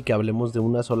conciso y que hablemos de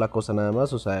una sola cosa nada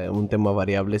más, o sea, un tema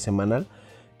variable semanal.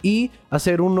 Y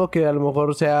hacer uno que a lo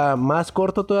mejor sea más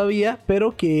corto todavía,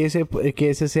 pero que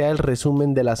ese sea el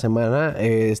resumen de la semana,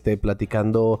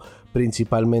 platicando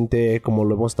principalmente, como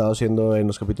lo hemos estado haciendo en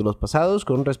los capítulos pasados,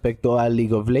 con respecto a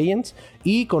League of Legends,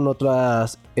 y con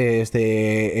otros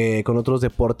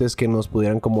deportes que nos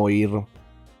pudieran como ir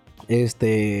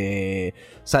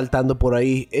saltando por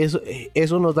ahí.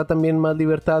 Eso nos da también más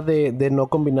libertad de no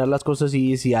combinar las cosas,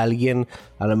 y si alguien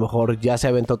a lo mejor ya se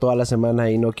aventó toda la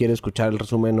semana y no quiere escuchar el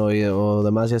resumen o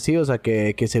demás y así, o sea,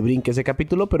 que se brinque ese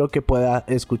capítulo, pero que pueda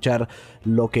escuchar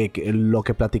lo que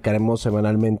platicaremos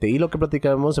semanalmente. Y lo que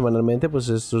platicaremos semanalmente, pues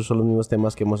estos son los mismos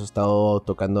temas que hemos estado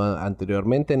tocando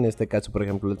anteriormente. En este caso, por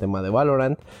ejemplo, el tema de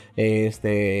Valorant,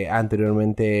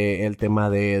 anteriormente el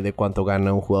tema de cuánto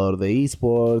gana un jugador de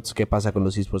eSports, qué pasa con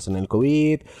los eSports en el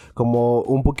COVID, como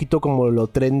un poquito como lo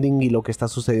trending y lo que está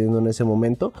sucediendo en ese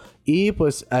momento. Y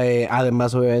pues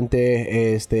además,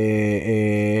 obviamente,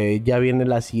 ya viene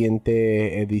la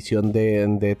siguiente edición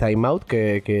de Time Out,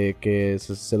 que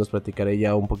se los platicaré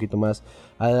ya un poquito más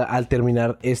al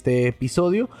terminar este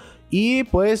episodio. Y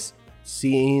pues,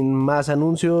 sin más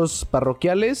anuncios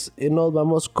parroquiales, nos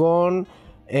vamos con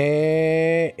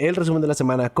el resumen de la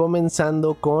semana,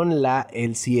 comenzando con la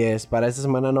LCS. Para esta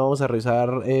semana no vamos a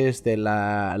revisar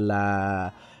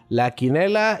la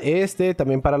quinela.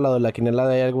 También para la quinela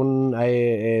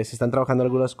se están trabajando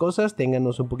algunas cosas,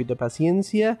 ténganos un poquito de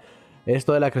paciencia.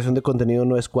 esto de la creación de contenido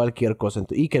no es cualquier cosa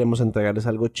y queremos entregarles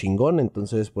algo chingón,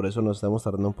 entonces por eso nos estamos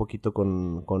tardando un poquito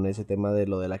con ese tema de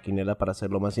lo de la quiniela para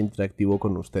hacerlo más interactivo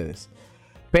con ustedes.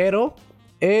 Pero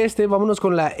vámonos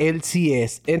con la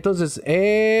LCS. Entonces,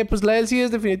 pues la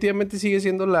LCS definitivamente sigue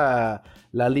siendo la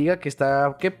liga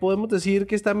que podemos decir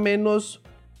que está menos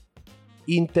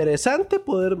interesante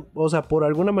por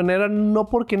alguna manera, no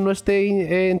porque no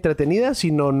esté entretenida,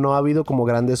 sino no ha habido como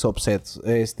grandes upsets.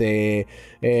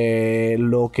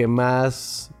 Lo que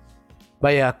más...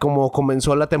 Vaya, como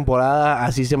comenzó la temporada,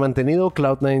 así se ha mantenido.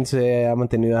 Cloud9 se ha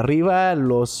mantenido arriba.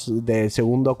 Los de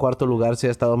segundo a cuarto lugar se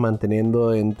ha estado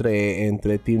manteniendo entre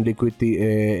Team Liquid,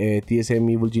 TSM,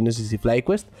 Evil Geniuses y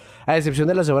FlyQuest. A excepción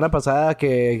de la semana pasada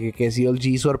que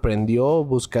CLG sorprendió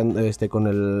buscando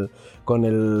con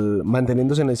el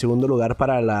manteniéndose en el segundo lugar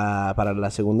para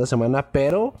la segunda semana,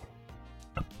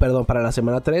 para la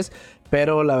semana 3.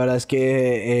 Pero la verdad es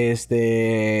que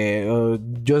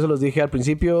yo se los dije al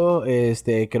principio,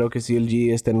 creo que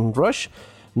CLG está en un rush.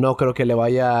 No creo que le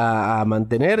vaya a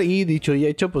mantener. Y dicho y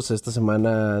hecho, pues esta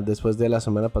semana, después de la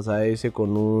semana pasada, hice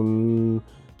con un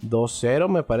 2-0,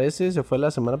 me parece. Se fue la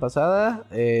semana pasada.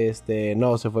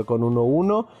 No, se fue con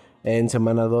 1-1. En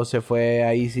semana 2 se fue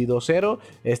ahí sí 2-0.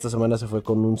 Esta semana se fue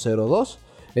con un 0-2.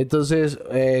 Entonces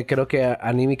creo que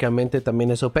anímicamente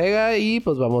también eso pega y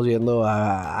pues vamos viendo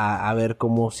a ver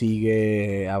cómo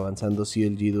sigue avanzando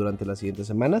CLG durante las siguientes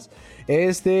semanas.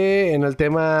 En el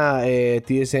tema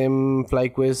TSM,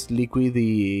 FlyQuest, Liquid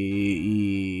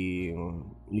y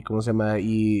 ¿cómo se llama?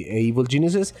 Y Evil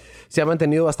Geniuses se ha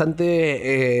mantenido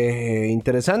bastante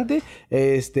interesante.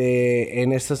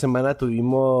 En esta semana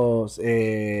tuvimos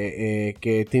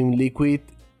que Team Liquid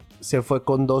se fue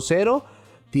con 2-0.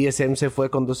 TSM se fue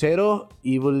con 2-0,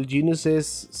 Evil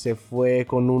Geniuses se fue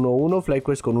con 1-1,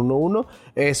 FlyQuest con 1-1.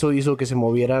 Eso hizo que se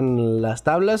movieran las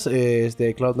tablas.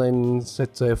 Cloud9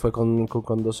 se fue con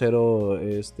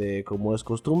 2-0, como es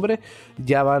costumbre.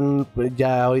 Ya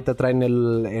ahorita traen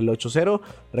el 8-0,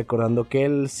 recordando que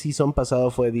el season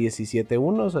pasado fue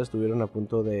 17-1, o sea, estuvieron a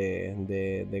punto de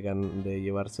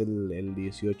llevarse el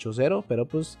 18-0, pero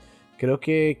pues... Creo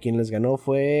que quien les ganó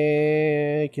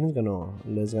fue... ¿Quién les ganó?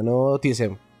 Les ganó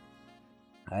TSM.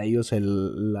 A ellos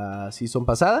la season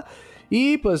pasada.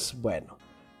 Y pues bueno.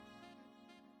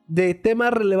 De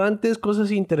temas relevantes,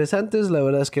 cosas interesantes, la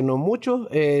verdad es que no mucho.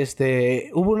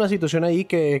 Hubo una situación ahí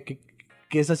que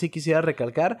esa sí quisiera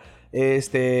recalcar.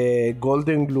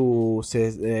 Golden Glue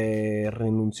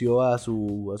renunció a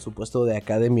su puesto de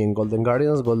Academy en Golden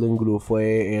Guardians. Golden Glue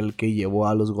fue el que llevó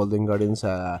a los Golden Guardians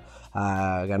a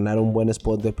ganar un buen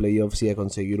spot de playoffs y a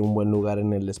conseguir un buen lugar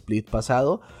en el split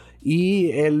pasado.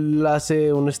 Y él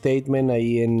hace un statement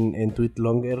ahí en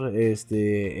TweetLonger,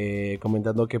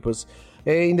 comentando que pues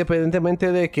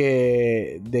independientemente de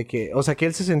que, o sea, que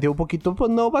él se sentía un poquito, pues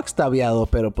no backstabeado,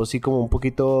 pero pues sí como un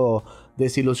poquito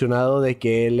desilusionado de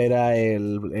que él era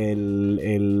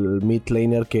el mid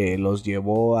laner que los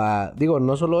llevó a, digo,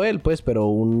 no solo él pues, pero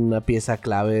una pieza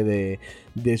clave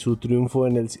de su triunfo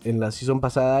en la season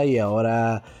pasada. Y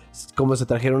ahora, como se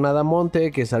trajeron a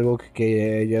Damonte, que es algo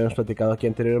que ya hemos platicado aquí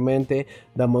anteriormente,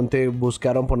 Damonte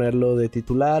buscaron ponerlo de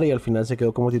titular y al final se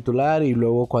quedó como titular. Y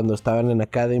luego cuando estaban en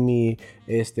Academy,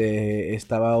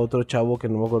 estaba otro chavo que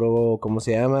no me acuerdo cómo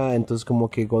se llama. Entonces como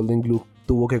que Golden Glue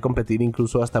tuvo que competir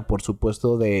incluso hasta por su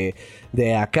puesto de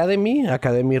Academy,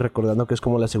 recordando que es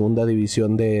como la segunda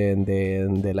división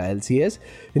de la LCS.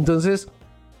 Entonces,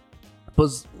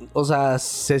 pues, o sea,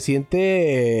 se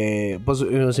siente, pues,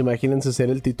 imagínense ser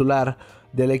el titular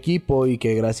del equipo y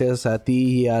que gracias a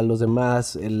ti y a los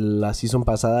demás la season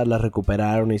pasada la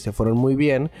recuperaron y se fueron muy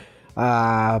bien.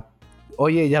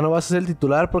 Oye, ya no vas a ser el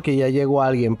titular porque ya llegó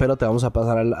alguien, pero te vamos a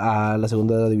pasar a la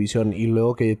segunda división. Y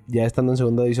luego que ya estando en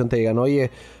segunda división te digan,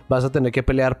 oye, vas a tener que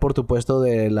pelear por tu puesto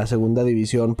de la segunda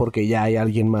división porque ya hay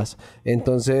alguien más.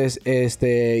 Entonces,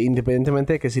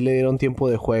 independientemente de que sí le dieron tiempo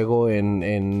de juego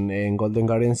en Golden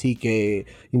Guardians y que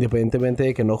independientemente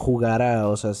de que no jugara,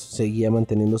 o sea, seguía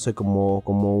manteniéndose como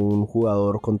un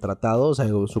jugador contratado, o sea,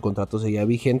 su contrato seguía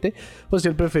vigente, pues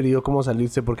él prefirió como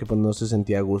salirse porque pues no se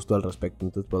sentía a gusto al respecto.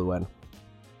 Entonces, pues bueno.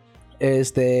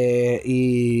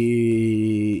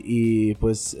 Y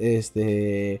pues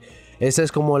esa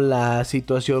es como la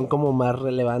situación como más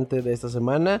relevante de esta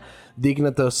semana.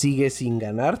 Dignitas sigue sin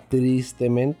ganar,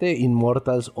 tristemente.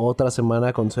 Immortals otra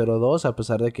semana con 0-2, a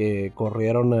pesar de que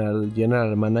corrieron al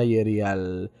general manager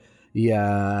y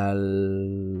al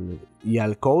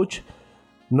coach.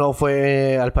 No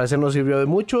fue, al parecer no sirvió de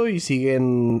mucho y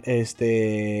siguen,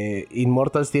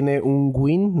 Immortals tiene un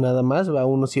win nada más, va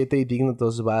 1-7 y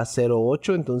Dignitas va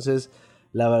 0-8, entonces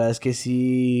La verdad es que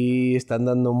sí están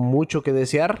dando mucho que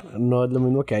desear. No es lo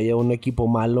mismo que haya un equipo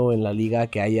malo en la liga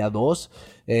que haya dos.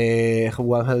 100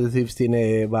 Thieves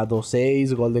va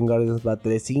 2-6, Golden Guardians va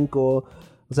 3-5. O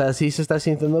sea, sí se está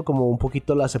sintiendo como un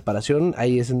poquito la separación.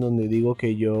 Ahí es en donde digo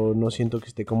que yo no siento que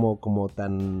esté como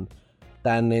tan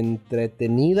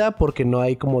entretenida porque no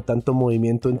hay como tanto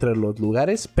movimiento entre los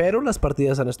lugares, pero las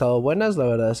partidas han estado buenas. La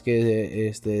verdad es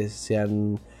que se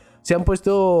han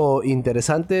puesto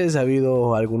interesantes. Ha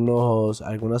habido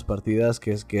algunas partidas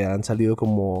que han salido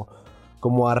como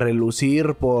a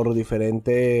relucir por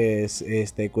diferentes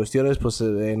cuestiones. Pues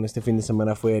en este fin de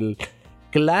semana fue el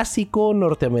clásico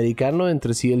norteamericano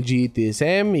entre CLG y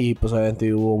TSM, y pues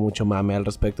obviamente hubo mucho mame al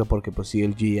respecto porque pues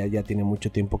CLG ya tiene mucho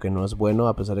tiempo que no es bueno,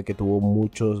 a pesar de que tuvo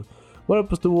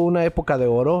pues tuvo una época de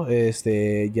oro.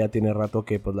 Ya tiene rato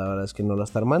que pues la verdad es que no la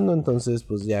está armando, entonces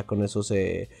pues ya con eso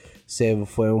se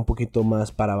fue un poquito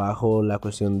más para abajo la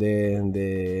cuestión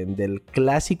del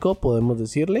clásico, podemos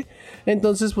decirle.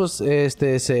 Entonces pues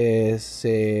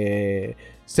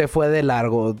se fue de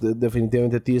largo.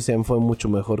 Definitivamente TSM fue mucho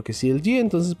mejor que CLG.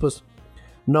 Entonces pues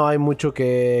no hay mucho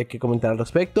que comentar al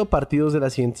respecto. Partidos de la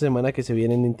siguiente semana que se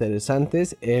vienen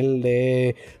interesantes. El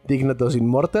de Dignatos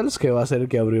Immortals, que va a ser el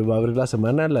que va a abrir la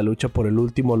semana. La lucha por el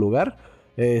último lugar.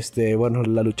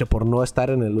 La lucha por no estar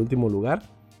en el último lugar.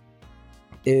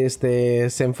 Se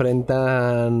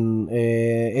enfrentan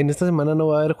en esta semana. No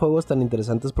va a haber juegos tan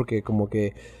interesantes porque como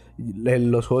que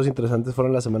los juegos interesantes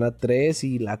fueron la semana 3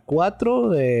 y la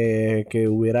 4, que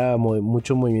hubiera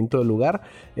mucho movimiento de lugar.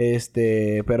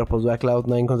 Pero pues va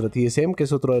Cloud9 contra TSM, que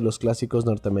es otro de los clásicos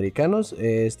norteamericanos.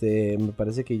 Me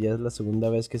parece que ya es la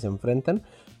segunda vez que se enfrentan,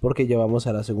 porque ya vamos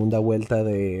a la segunda vuelta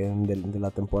de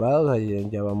la temporada. O sea,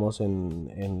 ya vamos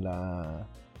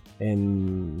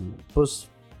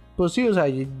pues sí, o sea,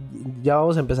 ya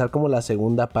vamos a empezar como la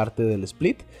segunda parte del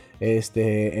split.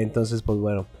 Entonces, pues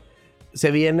bueno, se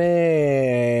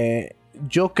viene.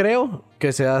 Yo creo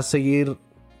que se va a seguir.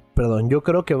 Perdón, yo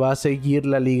creo que va a seguir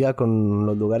la liga con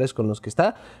los lugares con los que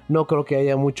está. No creo que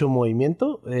haya mucho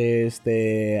movimiento.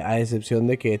 A excepción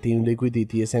de que Team Liquid y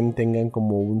TSM tengan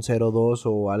como un 0-2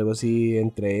 o algo así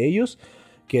entre ellos,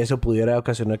 que eso pudiera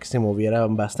ocasionar que se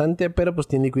movieran bastante. Pero pues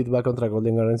Team Liquid va contra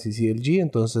Golden Guardians y CLG,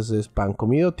 entonces es pan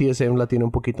comido. TSM la tiene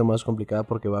un poquito más complicada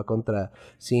porque va contra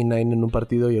C9 en un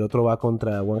partido y el otro va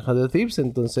contra 100 Thieves.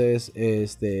 Entonces,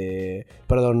 el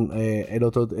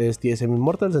otro es TSM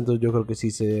Immortals, entonces yo creo que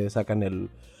sí se sacan el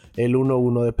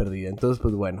 1-1 de pérdida. Entonces,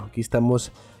 pues bueno, aquí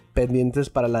estamos pendientes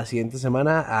para la siguiente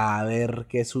semana a ver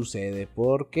qué sucede,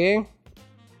 porque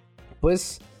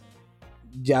pues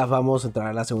ya vamos a entrar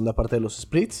a la segunda parte de los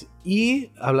splits.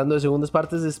 Y hablando de segundas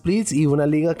partes de splits y una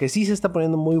liga que sí se está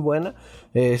poniendo muy buena,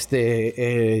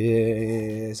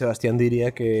 Sebastián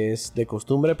diría que es de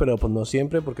costumbre, pero pues no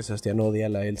siempre, porque Sebastián odia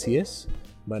la LCS.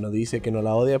 Bueno, dice que no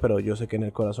la odia, pero yo sé que en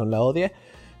el corazón la odia.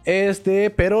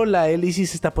 Pero la LEC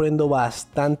se está poniendo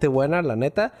bastante buena, la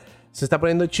neta. Se está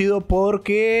poniendo chido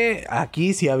porque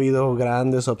aquí sí ha habido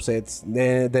grandes upsets.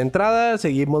 De entrada,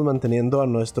 seguimos manteniendo a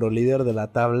nuestro líder de la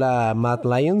tabla, Mad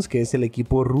Lions, que es el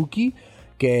equipo rookie,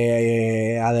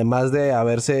 que además de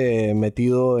haberse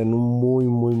metido en un muy,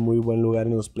 muy, muy buen lugar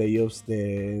en los playoffs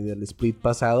del split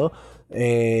pasado,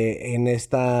 en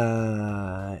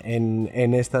esta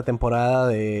temporada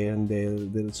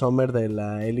del Summer de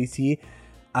la LEC,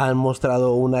 han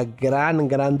mostrado una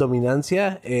gran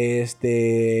dominancia.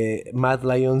 Mad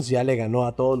Lions ya le ganó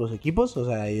a todos los equipos. O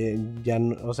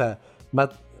sea,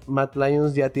 Mad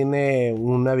Lions ya tiene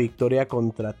una victoria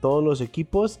contra todos los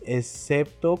equipos,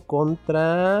 excepto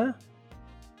contra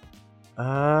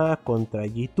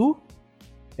G2.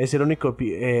 Es el único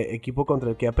equipo contra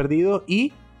el que ha perdido,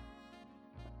 y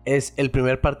es el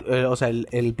primer partido.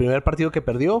 El primer partido que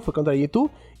perdió fue contra G2,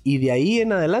 y de ahí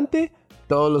en adelante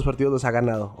todos los partidos los ha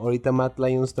ganado. Ahorita Mad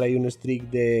Lions trae un streak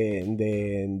de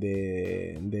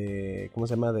 ¿cómo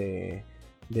se llama? De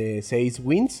 6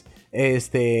 wins. No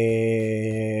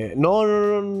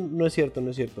es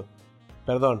cierto.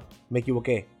 Perdón, me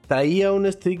equivoqué. Traía un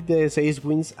streak de 6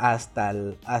 wins hasta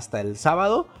el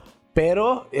sábado.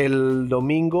 Pero el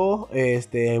domingo, el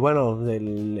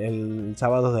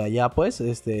sábado de allá, pues,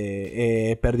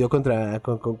 perdió contra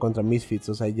Misfits.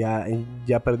 O sea,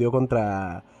 ya perdió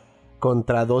contra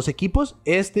dos equipos.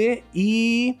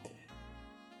 Y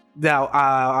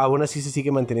aún así se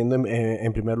sigue manteniendo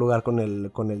en primer lugar con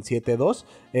el 7-2,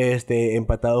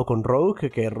 empatado con Rogue,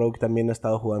 que Rogue también ha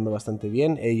estado jugando bastante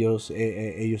bien. Ellos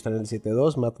están en el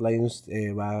 7-2. Mad Lions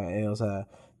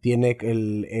tiene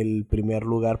el primer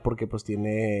lugar porque pues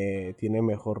tiene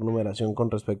mejor numeración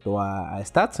con respecto a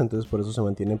stats, entonces por eso se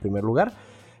mantiene en primer lugar.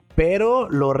 Pero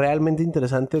lo realmente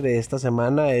interesante de esta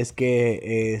semana es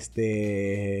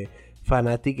que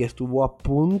Fnatic estuvo a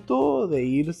punto de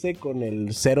irse con el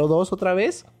 0-2 otra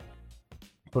vez,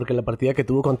 porque la partida que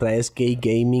tuvo contra SK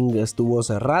Gaming estuvo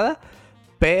cerrada.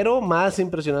 Pero más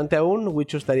impresionante aún,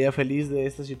 Wicho estaría feliz de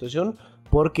esta situación,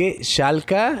 porque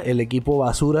Schalke, el equipo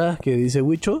basura que dice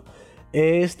Wicho,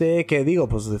 que digo,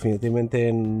 pues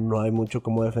definitivamente no hay mucho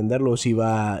como defenderlos,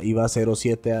 iba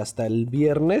 0-7 hasta el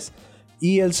viernes.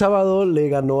 Y el sábado le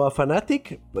ganó a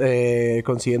Fnatic,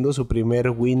 consiguiendo su primer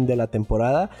win de la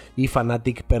temporada. Y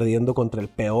Fnatic perdiendo contra el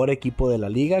peor equipo de la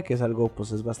liga, que es algo,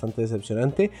 pues es bastante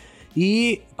decepcionante.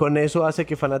 Y con eso hace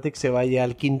que Fnatic se vaya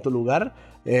al quinto lugar,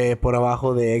 por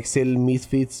abajo de Excel,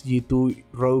 Misfits, G2,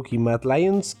 Rogue y Mad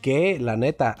Lions. Que la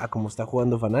neta, a como está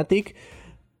jugando Fnatic...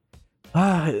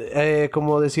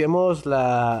 como decíamos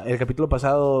el capítulo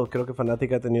pasado, creo que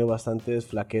Fnatic ha tenido bastantes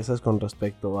flaquezas con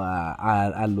respecto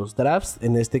a los drafts.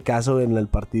 En este caso, en el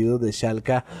partido de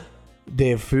Schalke,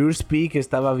 de First Pick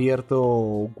estaba abierto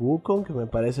Wukong, que me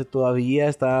parece todavía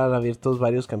estaban abiertos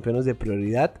varios campeones de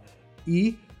prioridad.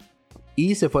 Y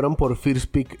se fueron por First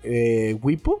Pick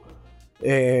Wipo.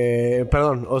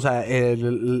 Perdón, o sea,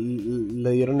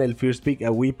 le dieron el First Pick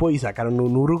a Wipo y sacaron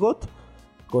un Urgot.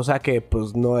 Cosa que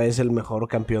pues no es el mejor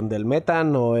campeón del meta,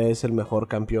 no es el mejor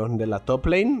campeón de la top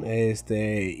lane.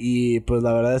 Y pues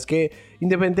la verdad es que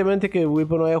independientemente que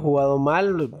Wipo no haya jugado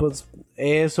mal, pues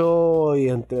eso y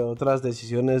entre otras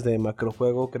decisiones de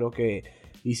macrojuego creo que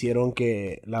hicieron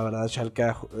que la verdad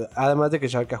Schalke, además de que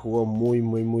Schalke jugó muy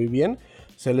muy muy bien,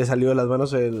 se le salió de las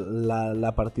manos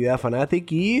la partida a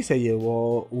Fnatic y se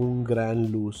llevó un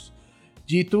gran lose.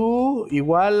 G2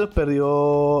 igual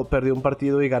perdió un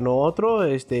partido y ganó otro.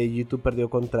 G2 perdió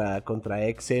contra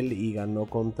Excel y ganó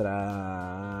contra...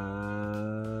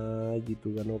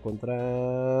 G2 ganó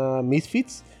contra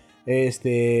Misfits.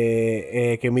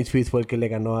 Que Misfits fue el que le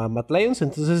ganó a Mad Lions.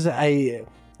 Entonces ahí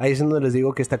es donde les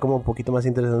digo que está como un poquito más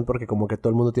interesante, porque como que todo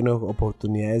el mundo tiene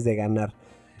oportunidades de ganar.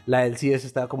 La del CS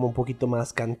está como un poquito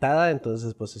más cantada,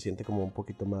 entonces pues se siente como un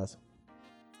poquito más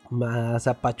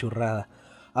apachurrada.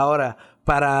 Ahora,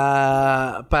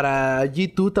 para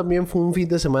G2 también fue un fin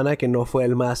de semana que no fue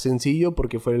el más sencillo,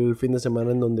 porque fue el fin de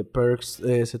semana en donde Perks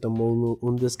se tomó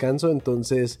un descanso.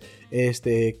 Entonces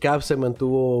Cap se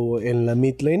mantuvo en la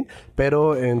mid lane,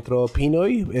 pero entró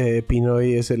Pinoy.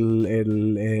 Pinoy es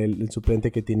el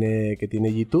suplente que tiene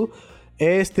G2.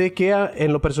 Que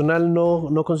en lo personal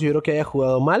no considero que haya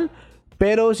jugado mal,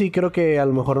 pero sí creo que a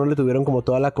lo mejor no le tuvieron como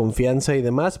toda la confianza y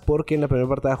demás, porque en la primera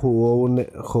partida jugó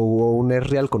un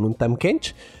R-Real con un Tahm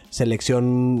Kench,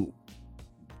 selección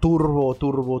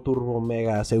turbo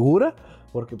mega segura,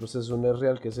 porque pues es un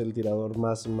R-Real que es el tirador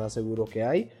más seguro que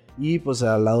hay, y pues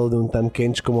al lado de un Tahm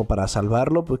Kench como para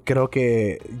salvarlo, pues creo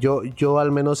que yo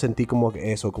al menos sentí como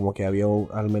que eso, como que había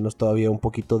al menos todavía un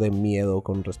poquito de miedo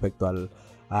con respecto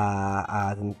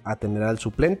a tener al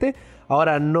suplente.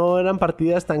 Ahora, no eran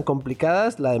partidas tan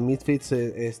complicadas. La de Misfits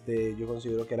yo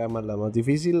considero que era la más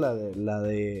difícil. La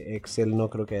de Excel no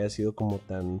creo que haya sido como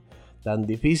tan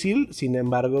difícil. Sin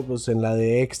embargo, pues en la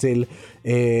de Excel,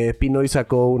 Pinoy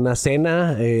sacó una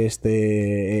cena,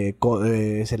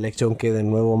 selección que de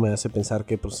nuevo me hace pensar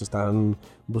que pues estaban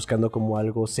buscando como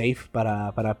algo safe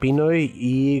para Pinoy,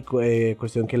 y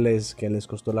cuestión que les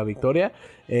costó la victoria.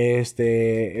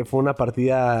 Fue una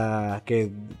partida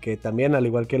que también, al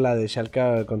igual que la de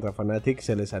Schalke contra Fnatic,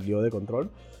 se le salió de control.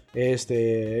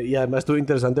 Y además estuvo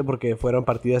interesante porque fueron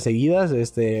partidas seguidas.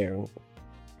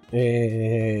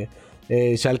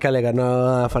 Schalke le ganó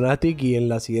a Fnatic, y en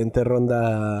la siguiente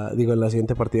ronda, en la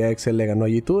siguiente partida Excel le ganó a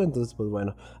G2, entonces pues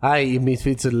bueno. Y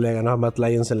Misfits le ganó a Mad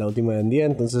Lions en la última del día,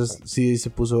 entonces sí se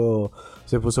puso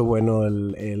bueno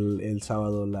el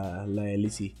sábado la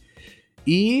LEC.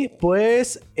 Y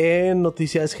pues en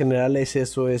noticias generales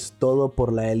eso es todo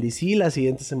por la LEC. La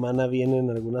siguiente semana vienen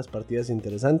algunas partidas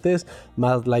interesantes.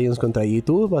 Mad Lions contra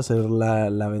G2 va a ser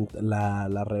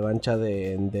la revancha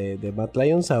de Mad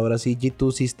Lions. Ahora sí,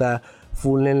 G2 sí está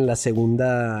full en la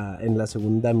segunda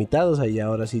mitad, o sea, ya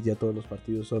ahora sí ya todos los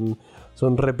partidos son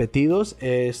repetidos.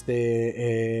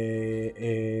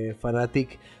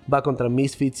 Fnatic va contra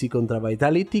Misfits y contra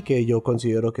Vitality, que yo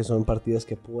considero que son partidas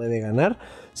que puede ganar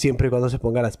siempre y cuando se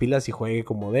ponga las pilas y juegue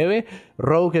como debe.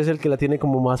 Rogue es el que la tiene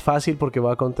como más fácil, porque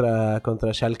va contra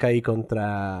Schalke y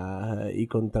contra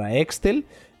Excel,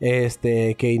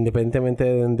 que independientemente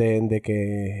de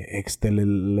que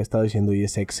Excel le estaba diciendo y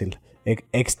es Excel.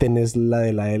 Exten es la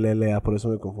de la LLA, por eso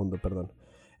me confundo, perdón.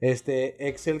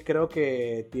 Excel creo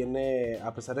que tiene,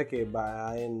 a pesar de que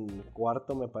va en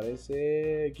cuarto, me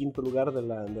parece, quinto lugar de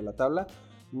la tabla,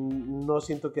 no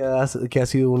siento que ha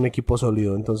sido un equipo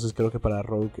sólido. Entonces creo que para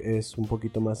Rogue es un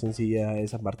poquito más sencilla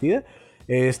esa partida.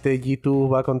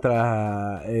 G2 va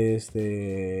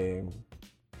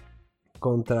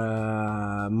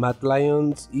contra Mad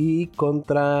Lions y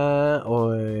contra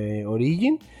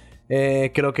Origin.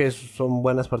 Creo que son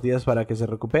buenas partidas para que se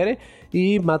recupere.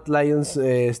 Y Mad Lions,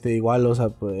 igual, o sea,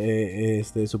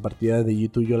 su partida de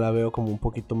G2 yo la veo como un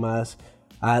poquito más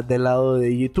del lado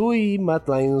de G2. Y Mad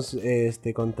Lions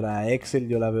contra Excel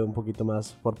yo la veo un poquito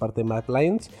más por parte de Mad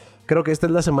Lions. Creo que esta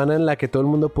es la semana en la que todo el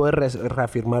mundo puede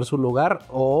reafirmar su lugar,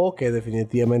 o que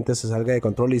definitivamente se salga de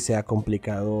control y sea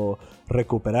complicado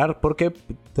recuperar, porque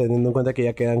teniendo en cuenta que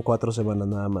ya quedan 4 semanas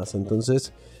nada más.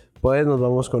 Entonces, pues nos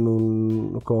vamos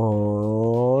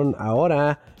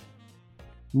ahora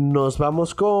nos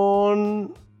vamos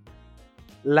con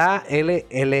la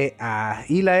LLA.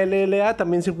 Y la LLA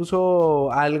también se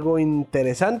puso algo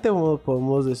interesante,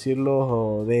 podemos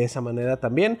decirlo de esa manera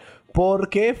también,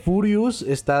 porque Furious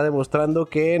está demostrando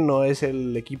que no es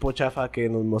el equipo chafa que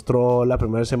nos mostró la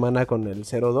primera semana con el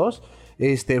 0-2.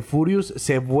 Furious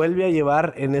se vuelve a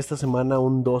llevar en esta semana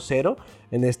un 2-0.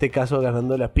 En este caso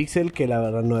ganándole a Pixel, que la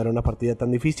verdad no era una partida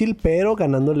tan difícil, pero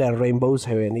ganándole a Rainbow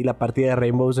Seven. Y la partida de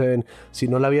Rainbow Seven, si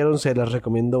no la vieron, se las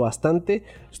recomiendo bastante.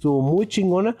 Estuvo muy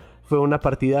chingona. Fue una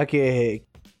partida que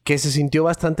se sintió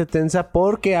bastante tensa,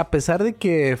 porque a pesar de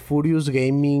que Furious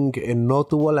Gaming no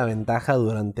tuvo la ventaja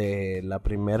durante la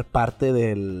primer parte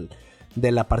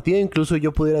de la partida, incluso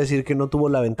yo pudiera decir que no tuvo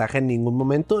la ventaja en ningún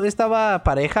momento. Estaba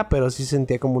pareja, pero sí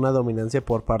sentía como una dominancia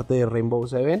por parte de Rainbow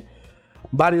Seven.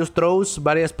 Varios throws,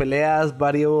 varias peleas,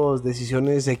 varias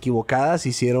decisiones equivocadas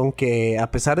hicieron que,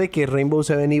 a pesar de que Rainbow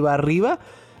Seven iba arriba,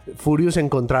 Furious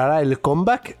encontrara el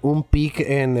comeback, un pick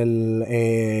en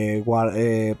el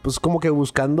pues como que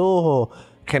buscando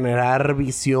generar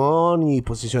visión y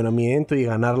posicionamiento y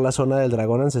ganar la zona del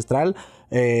dragón ancestral.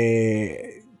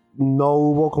 No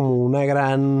hubo como una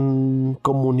gran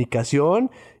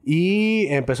comunicación y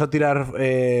empezó a tirar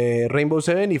Rainbow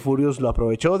Seven, y Furious lo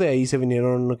aprovechó. De ahí se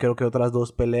vinieron, creo que otras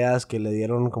 2 peleas que le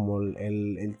dieron como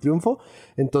el triunfo.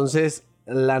 Entonces,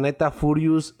 la neta,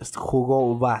 Furious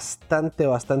jugó bastante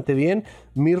bien.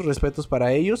 Mis respetos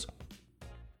para ellos.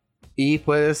 Y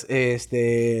pues,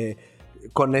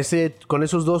 con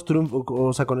esos 2 triunfos,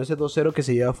 o sea, con ese 2-0 que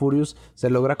se lleva Furious, se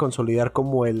logra consolidar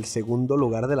como el segundo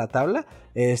lugar de la tabla,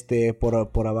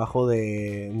 por abajo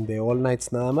de All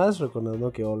Knights nada más,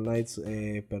 recordando que All Knights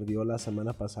perdió la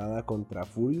semana pasada contra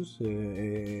Furious,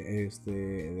 de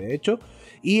hecho,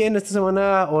 y en esta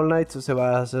semana All Knights se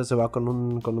va con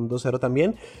un 2-0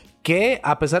 también, que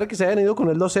a pesar de que se hayan ido con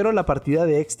el 2-0, la partida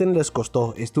de Exten les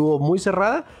costó. Estuvo muy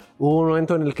cerrada. Hubo un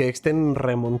momento en el que Exten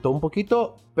remontó un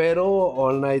poquito, pero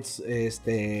All Knights,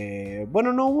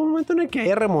 bueno, no hubo un momento en el que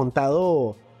haya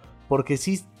remontado, porque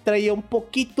sí traía un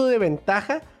poquito de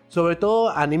ventaja, sobre todo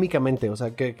anímicamente. O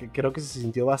sea, que creo que se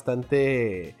sintió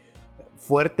bastante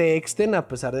fuerte Exten, a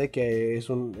pesar de que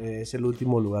es el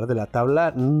último lugar de la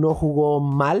tabla. No jugó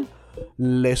mal.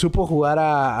 Le supo jugar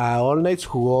a All Knights,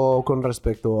 jugó con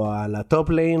respecto a la top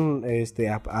lane,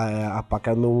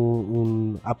 apagando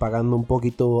un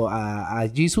poquito a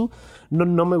Jisoo.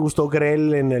 No me gustó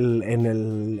Grell en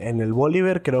el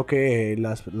Bolívar. Creo que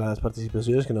las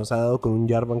participaciones que nos ha dado con un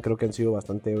Jarvan creo que han sido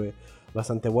bastante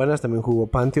buenas. También jugó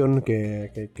Pantheon,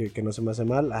 que no se me hace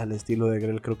mal. Al estilo de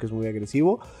Grell, creo que es muy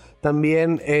agresivo.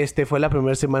 También fue la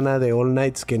primera semana de All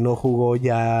Knights que no jugó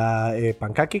ya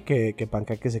Pancake, que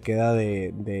Pancake se queda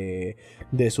de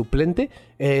suplente.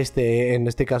 En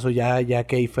este caso ya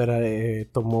Keifer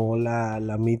tomó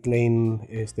la mid lane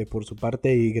por su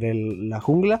parte, y Grell la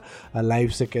jungla.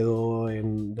 Alive se quedó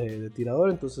de tirador,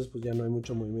 entonces pues ya no hay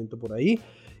mucho movimiento por ahí.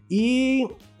 Y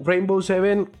Rainbow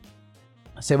Seven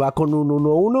se va con un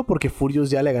 1-1 porque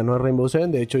Furious ya le ganó a Rainbow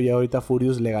Seven. De hecho, ya ahorita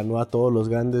Furious le ganó a todos los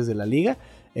grandes de la liga.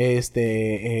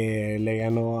 Le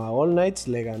ganó a All Knights,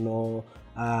 le ganó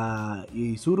a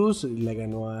Isurus, le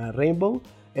ganó a Rainbow.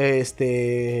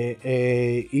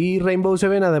 Y Rainbow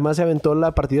Seven además se aventó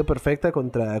la partida perfecta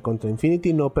contra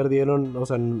Infinity. No perdieron, o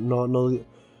sea, no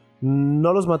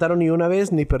los mataron ni una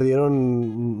vez, ni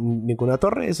perdieron ninguna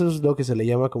torre. Eso es lo que se le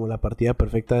llama como la partida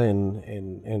perfecta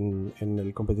en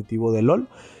el competitivo de LoL.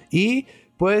 Y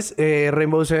pues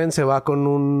Rainbow Seven se va con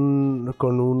un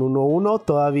 1-1,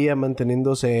 todavía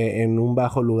manteniéndose en un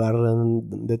bajo lugar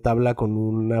de tabla con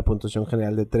una puntuación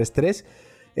general de 3-3.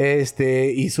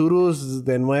 Isurus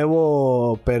de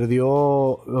nuevo perdió,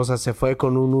 o sea, se fue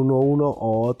con un 1-1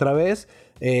 otra vez.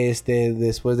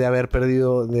 Después de haber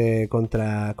perdido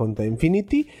contra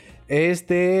Infinity.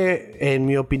 En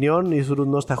mi opinión, Isurus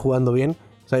no está jugando bien.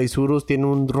 sea, Isurus tiene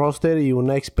un roster y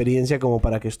una experiencia como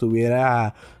para que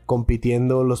estuviera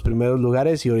compitiendo los primeros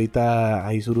lugares, y ahorita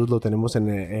a Isurus lo tenemos en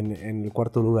el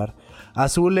cuarto lugar.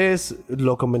 Azules,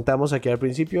 lo comentamos aquí al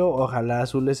principio, ojalá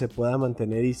Azules se pueda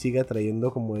mantener y siga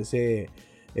trayendo como ese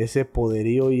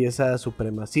poderío y esa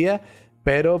supremacía.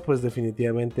 Pero pues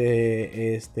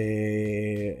definitivamente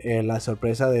la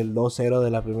sorpresa del 2-0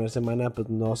 de la primera semana pues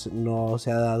no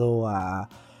se ha dado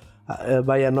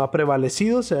no ha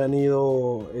prevalecido. Se han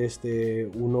ido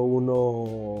 1-1,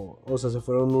 o sea, se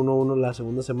fueron 1-1 la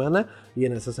segunda semana, y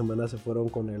en esta semana se fueron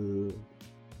con el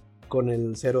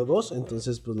 0-2.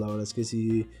 Entonces pues la verdad es que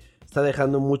sí está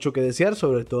dejando mucho que desear,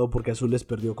 sobre todo porque Azules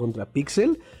perdió contra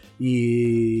Pixel,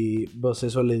 y pues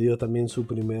eso le dio también su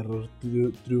primer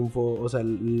triunfo, o sea,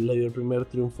 le dio el primer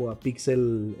triunfo a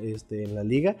Pixel en la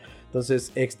liga.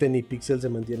 Entonces Exten y Pixel se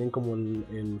mantienen como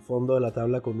el fondo de la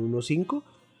tabla con 1-5,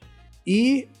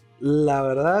 y la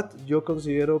verdad yo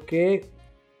considero que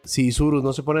si Isurus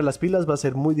no se pone las pilas va a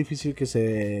ser muy difícil que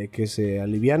se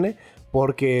aliviane,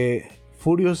 porque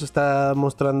Furious está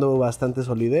mostrando bastante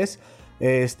solidez.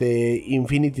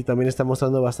 Infinity también está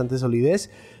mostrando bastante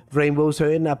solidez. Rainbow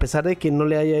Seven, a pesar de que no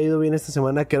le haya ido bien esta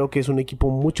semana, creo que es un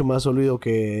equipo mucho más sólido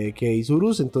que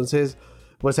Isurus. Entonces,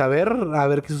 pues a ver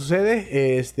qué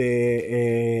sucede.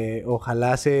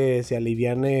 Ojalá se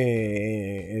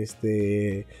aliviane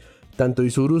tanto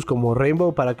Isurus como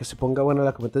Rainbow para que se ponga buena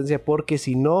la competencia, porque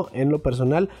si no, en lo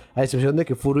personal, a excepción de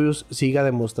que Furious siga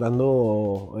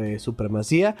demostrando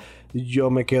supremacía, yo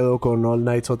me quedo con All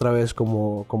Knights otra vez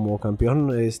como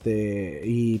campeón,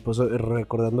 y pues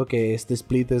recordando que este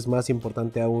split es más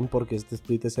importante aún, porque este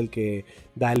split es el que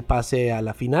da el pase a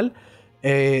la final.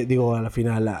 A la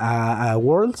final, a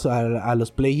Worlds, a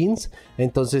los play-ins.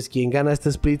 Entonces quien gana este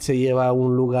split se lleva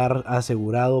un lugar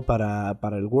asegurado para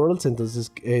el Worlds.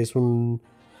 Entonces o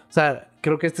sea,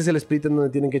 creo que este es el split en donde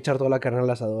tienen que echar toda la carne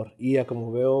al asador. Y ya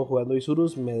como veo jugando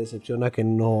Isurus, me decepciona que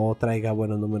no traiga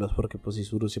buenos números, porque pues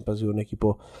Isurus siempre ha sido un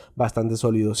equipo bastante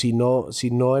sólido. Si no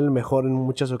el mejor en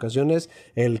muchas ocasiones,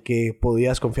 el que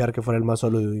podías confiar que fuera el más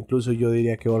sólido. Incluso yo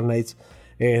diría que All Knights,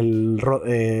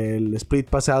 el split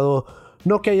pasado,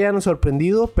 no que hayan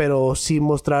sorprendido, pero sí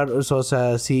o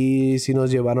sea, sí nos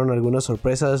llevaron algunas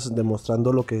sorpresas,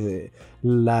 demostrando lo que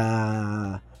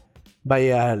las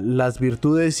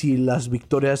virtudes y las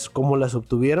victorias, cómo las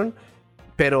obtuvieron.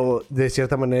 Pero de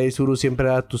cierta manera Isurus siempre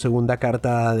era tu segunda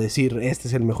carta a decir, este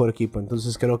es el mejor equipo.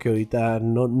 Entonces creo que ahorita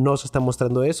no se está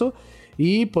mostrando eso.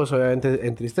 Y pues obviamente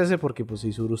entristece, porque pues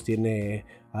Isurus tiene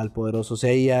al poderoso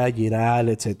Seiya, Giral,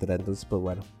 etc. Entonces pues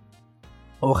bueno,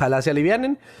 ojalá se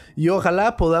alivianen y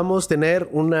ojalá podamos tener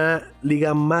una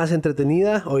liga más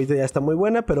entretenida. Ahorita ya está muy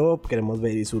buena, pero queremos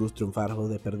ver Isurus triunfar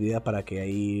de perdida para que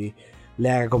ahí le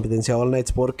haga competencia a All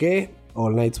Knights, porque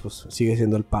All Knights pues sigue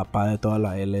siendo el papá de toda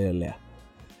la LLA.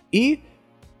 Y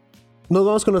nos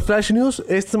vamos con los Flash News.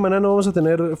 Esta semana no vamos a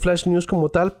tener Flash News como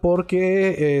tal,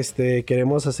 porque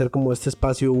queremos hacer como este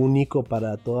espacio único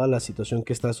para toda la situación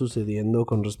que está sucediendo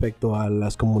con respecto a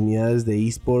las comunidades de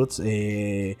eSports,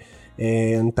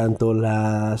 en tanto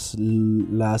las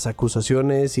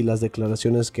acusaciones y las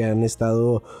declaraciones que han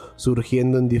estado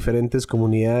surgiendo en diferentes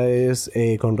comunidades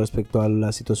con respecto a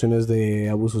las situaciones de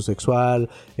abuso sexual,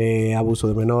 abuso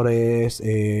de menores,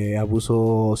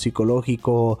 abuso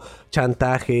psicológico,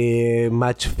 chantaje,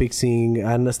 match fixing.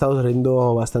 Han estado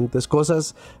saliendo bastantes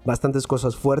cosas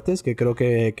fuertes que creo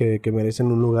que merecen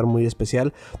un lugar muy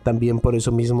especial. También por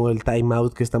eso mismo el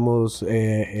timeout que estamos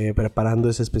preparando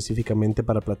es específicamente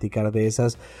para platicar de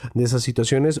esas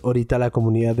situaciones. Ahorita la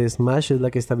comunidad de Smash es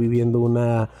la que está viviendo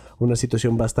una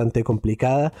situación bastante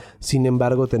complicada. Sin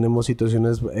embargo, tenemos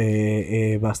situaciones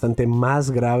bastante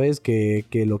más graves que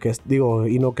lo que digo,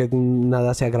 y no que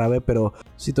nada sea grave, pero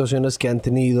situaciones que han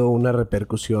tenido una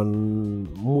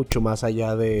repercusión mucho más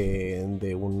allá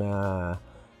de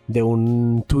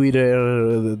un Twitter,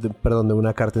 de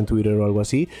una carta en Twitter o algo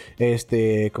así,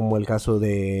 como el caso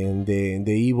de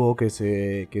Evo, que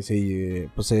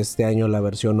pues este año la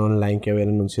versión online que habían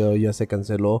anunciado ya se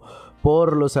canceló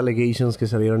por los allegations que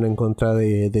salieron en contra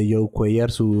de Joe Cuellar,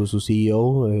 su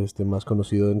CEO, más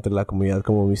conocido entre la comunidad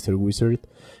como Mr. Wizard,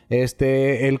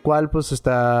 el cual pues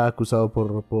está acusado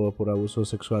por abuso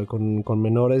sexual con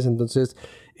menores. Entonces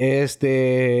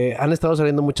han estado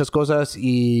saliendo muchas cosas,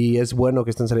 y es bueno que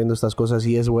estén saliendo estas cosas,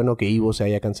 y es bueno que Evo se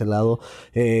haya cancelado.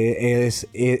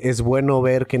 Es bueno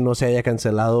ver que no se haya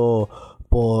cancelado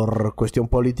por cuestión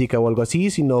política o algo así,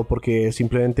 sino porque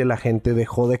simplemente la gente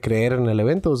dejó de creer en el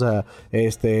evento. O sea,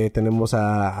 tenemos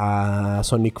a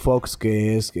Sonic Fox,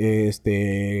 que es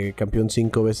campeón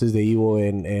 5 veces de Evo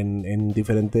en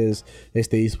diferentes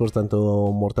eSports,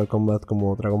 tanto Mortal Kombat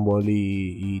como Dragon Ball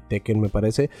y Tekken, me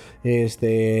parece.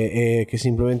 Que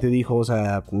simplemente dijo, o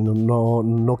sea,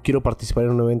 no quiero participar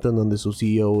en un evento en donde su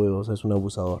CEO, o sea, es un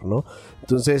abusador, ¿no?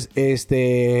 Entonces,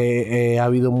 ha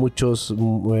habido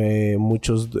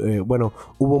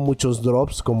hubo muchos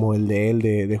drops como el de él,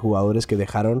 de jugadores que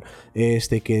dejaron,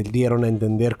 que dieron a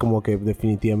entender como que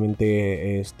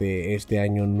definitivamente este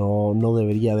año no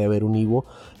debería de haber un Evo,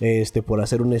 por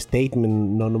hacer un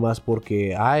statement, no nomás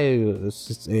porque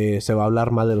se va a hablar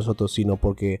mal de los otros, sino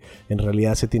porque en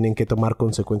realidad se tienen que tomar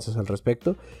consecuencias al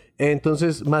respecto.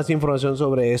 Entonces, más información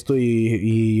sobre esto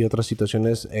y otras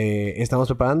situaciones lo estamos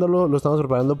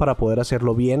preparando para poder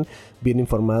hacerlo bien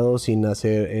informado, sin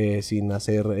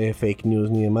hacer fake news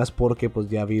ni demás, porque pues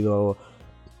ya ha habido,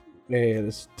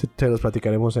 te los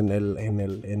platicaremos en el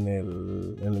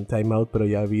timeout, pero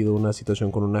ya ha habido una situación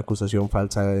con una acusación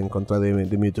falsa en contra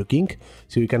de Mewtwo King.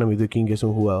 Si ubican a Mewtwo King, es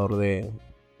un jugador de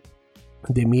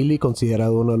Melee,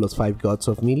 considerado uno de los 5 Gods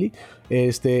of Melee,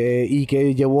 y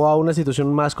que llevó a una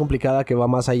situación más complicada que va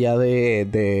más allá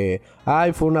de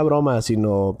fue una broma,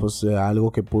 sino pues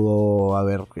algo que pudo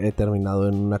haber terminado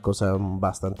en una cosa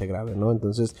bastante grave, ¿no?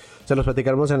 Entonces se los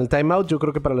platicaremos en el timeout. Yo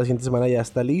creo que para la siguiente semana ya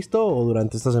está listo, o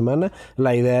durante esta semana.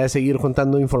 La idea es seguir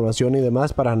juntando información y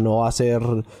demás para no hacer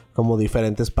como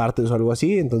diferentes partes o algo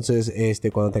así. Entonces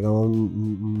cuando tengamos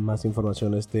más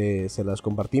información se las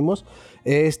compartimos.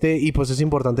 Y pues es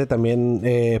importante también,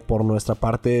 por nuestra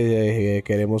parte,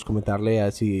 queremos comentarle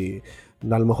así.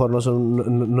 A lo mejor no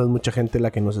es mucha gente la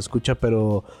que nos escucha,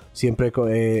 pero siempre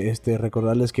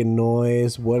recordarles que no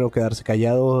es bueno quedarse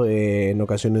callado. En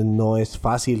ocasiones no es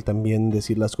fácil también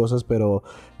decir las cosas, pero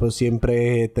pues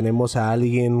siempre tenemos a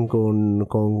alguien con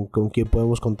quien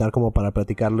podemos contar como para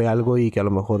platicarle algo, y que a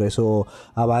lo mejor eso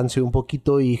avance un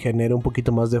poquito y genere un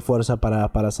poquito más de fuerza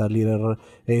para salir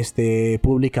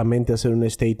públicamente a hacer un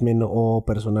statement, o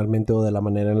personalmente, o de la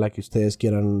manera en la que ustedes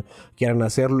quieran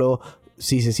hacerlo.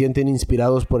 Si se sienten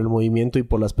inspirados por el movimiento y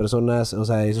por las personas, o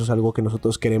sea, eso es algo que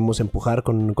nosotros queremos empujar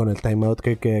con el timeout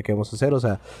que vamos a hacer. O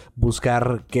sea,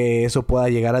 buscar que eso pueda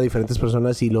llegar a diferentes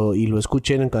personas y lo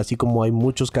escuchen, así como hay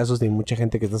muchos casos de mucha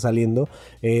gente que está saliendo.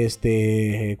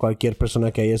 Cualquier persona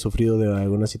que haya sufrido de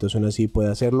alguna situación así puede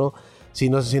hacerlo.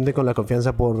 Si no se siente con la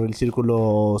confianza por el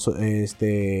círculo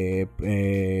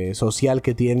social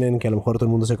que tienen, que a lo mejor todo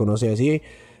el mundo se conoce así,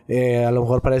 a lo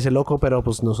mejor parece loco, pero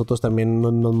pues nosotros también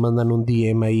nos mandan un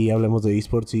DM ahí, hablemos de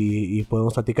eSports y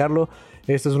podemos platicarlo.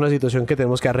 Esta es una situación que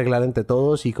tenemos que arreglar entre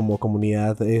todos, y como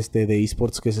comunidad de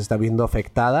eSports que se está viendo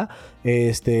afectada,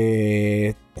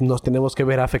 nos tenemos que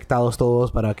ver afectados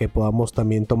todos para que podamos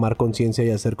también tomar conciencia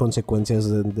y hacer consecuencias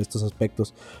de estos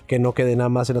aspectos, que no quede nada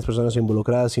más en las personas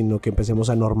involucradas, sino que empecemos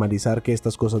a normalizar que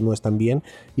estas cosas no están bien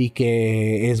y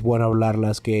que es bueno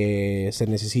hablarlas, que se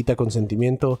necesita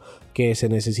consentimiento, que se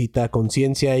necesita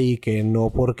conciencia, y que no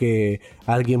porque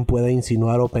alguien pueda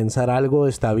insinuar o pensar algo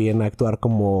está bien actuar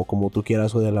como tú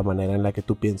quieras o de la manera en la que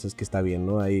tú pienses que está bien,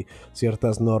 ¿no? Hay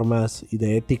ciertas normas y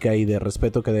de ética y de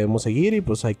respeto que debemos seguir, y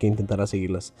pues hay que intentar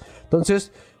seguirlas.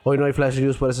 Entonces, hoy no hay flash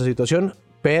news por esa situación,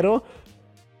 pero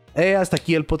hasta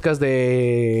aquí el podcast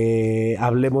de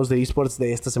Hablemos de eSports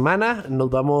de esta semana. Nos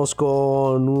vamos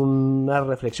con una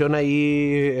reflexión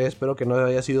ahí. Espero que no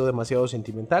haya sido demasiado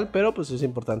sentimental, pero pues es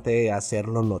importante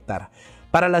hacerlo notar.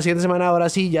 Para la siguiente semana, ahora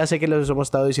sí, ya sé que les hemos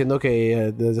estado diciendo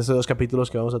que desde hace 2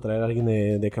 capítulos que vamos a traer a alguien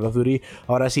de Call of Duty.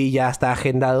 Ahora sí, ya está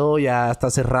agendado, ya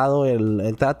está cerrado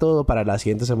el trato. Para la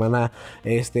siguiente semana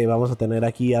vamos a tener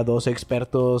aquí a 2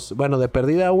 expertos. Bueno, de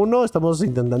perdida uno, estamos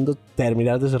intentando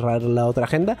terminar de cerrar la otra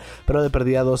agenda, pero de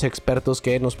perdida 2 expertos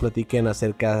que nos platiquen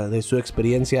acerca de su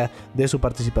experiencia, de su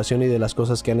participación y de las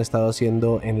cosas que han estado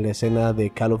haciendo en la escena de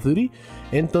Call of Duty.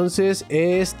 Entonces,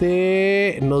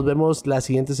 nos vemos la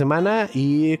siguiente semana.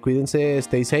 Y cuídense,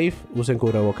 stay safe, usen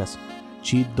cubrebocas.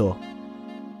 Chido.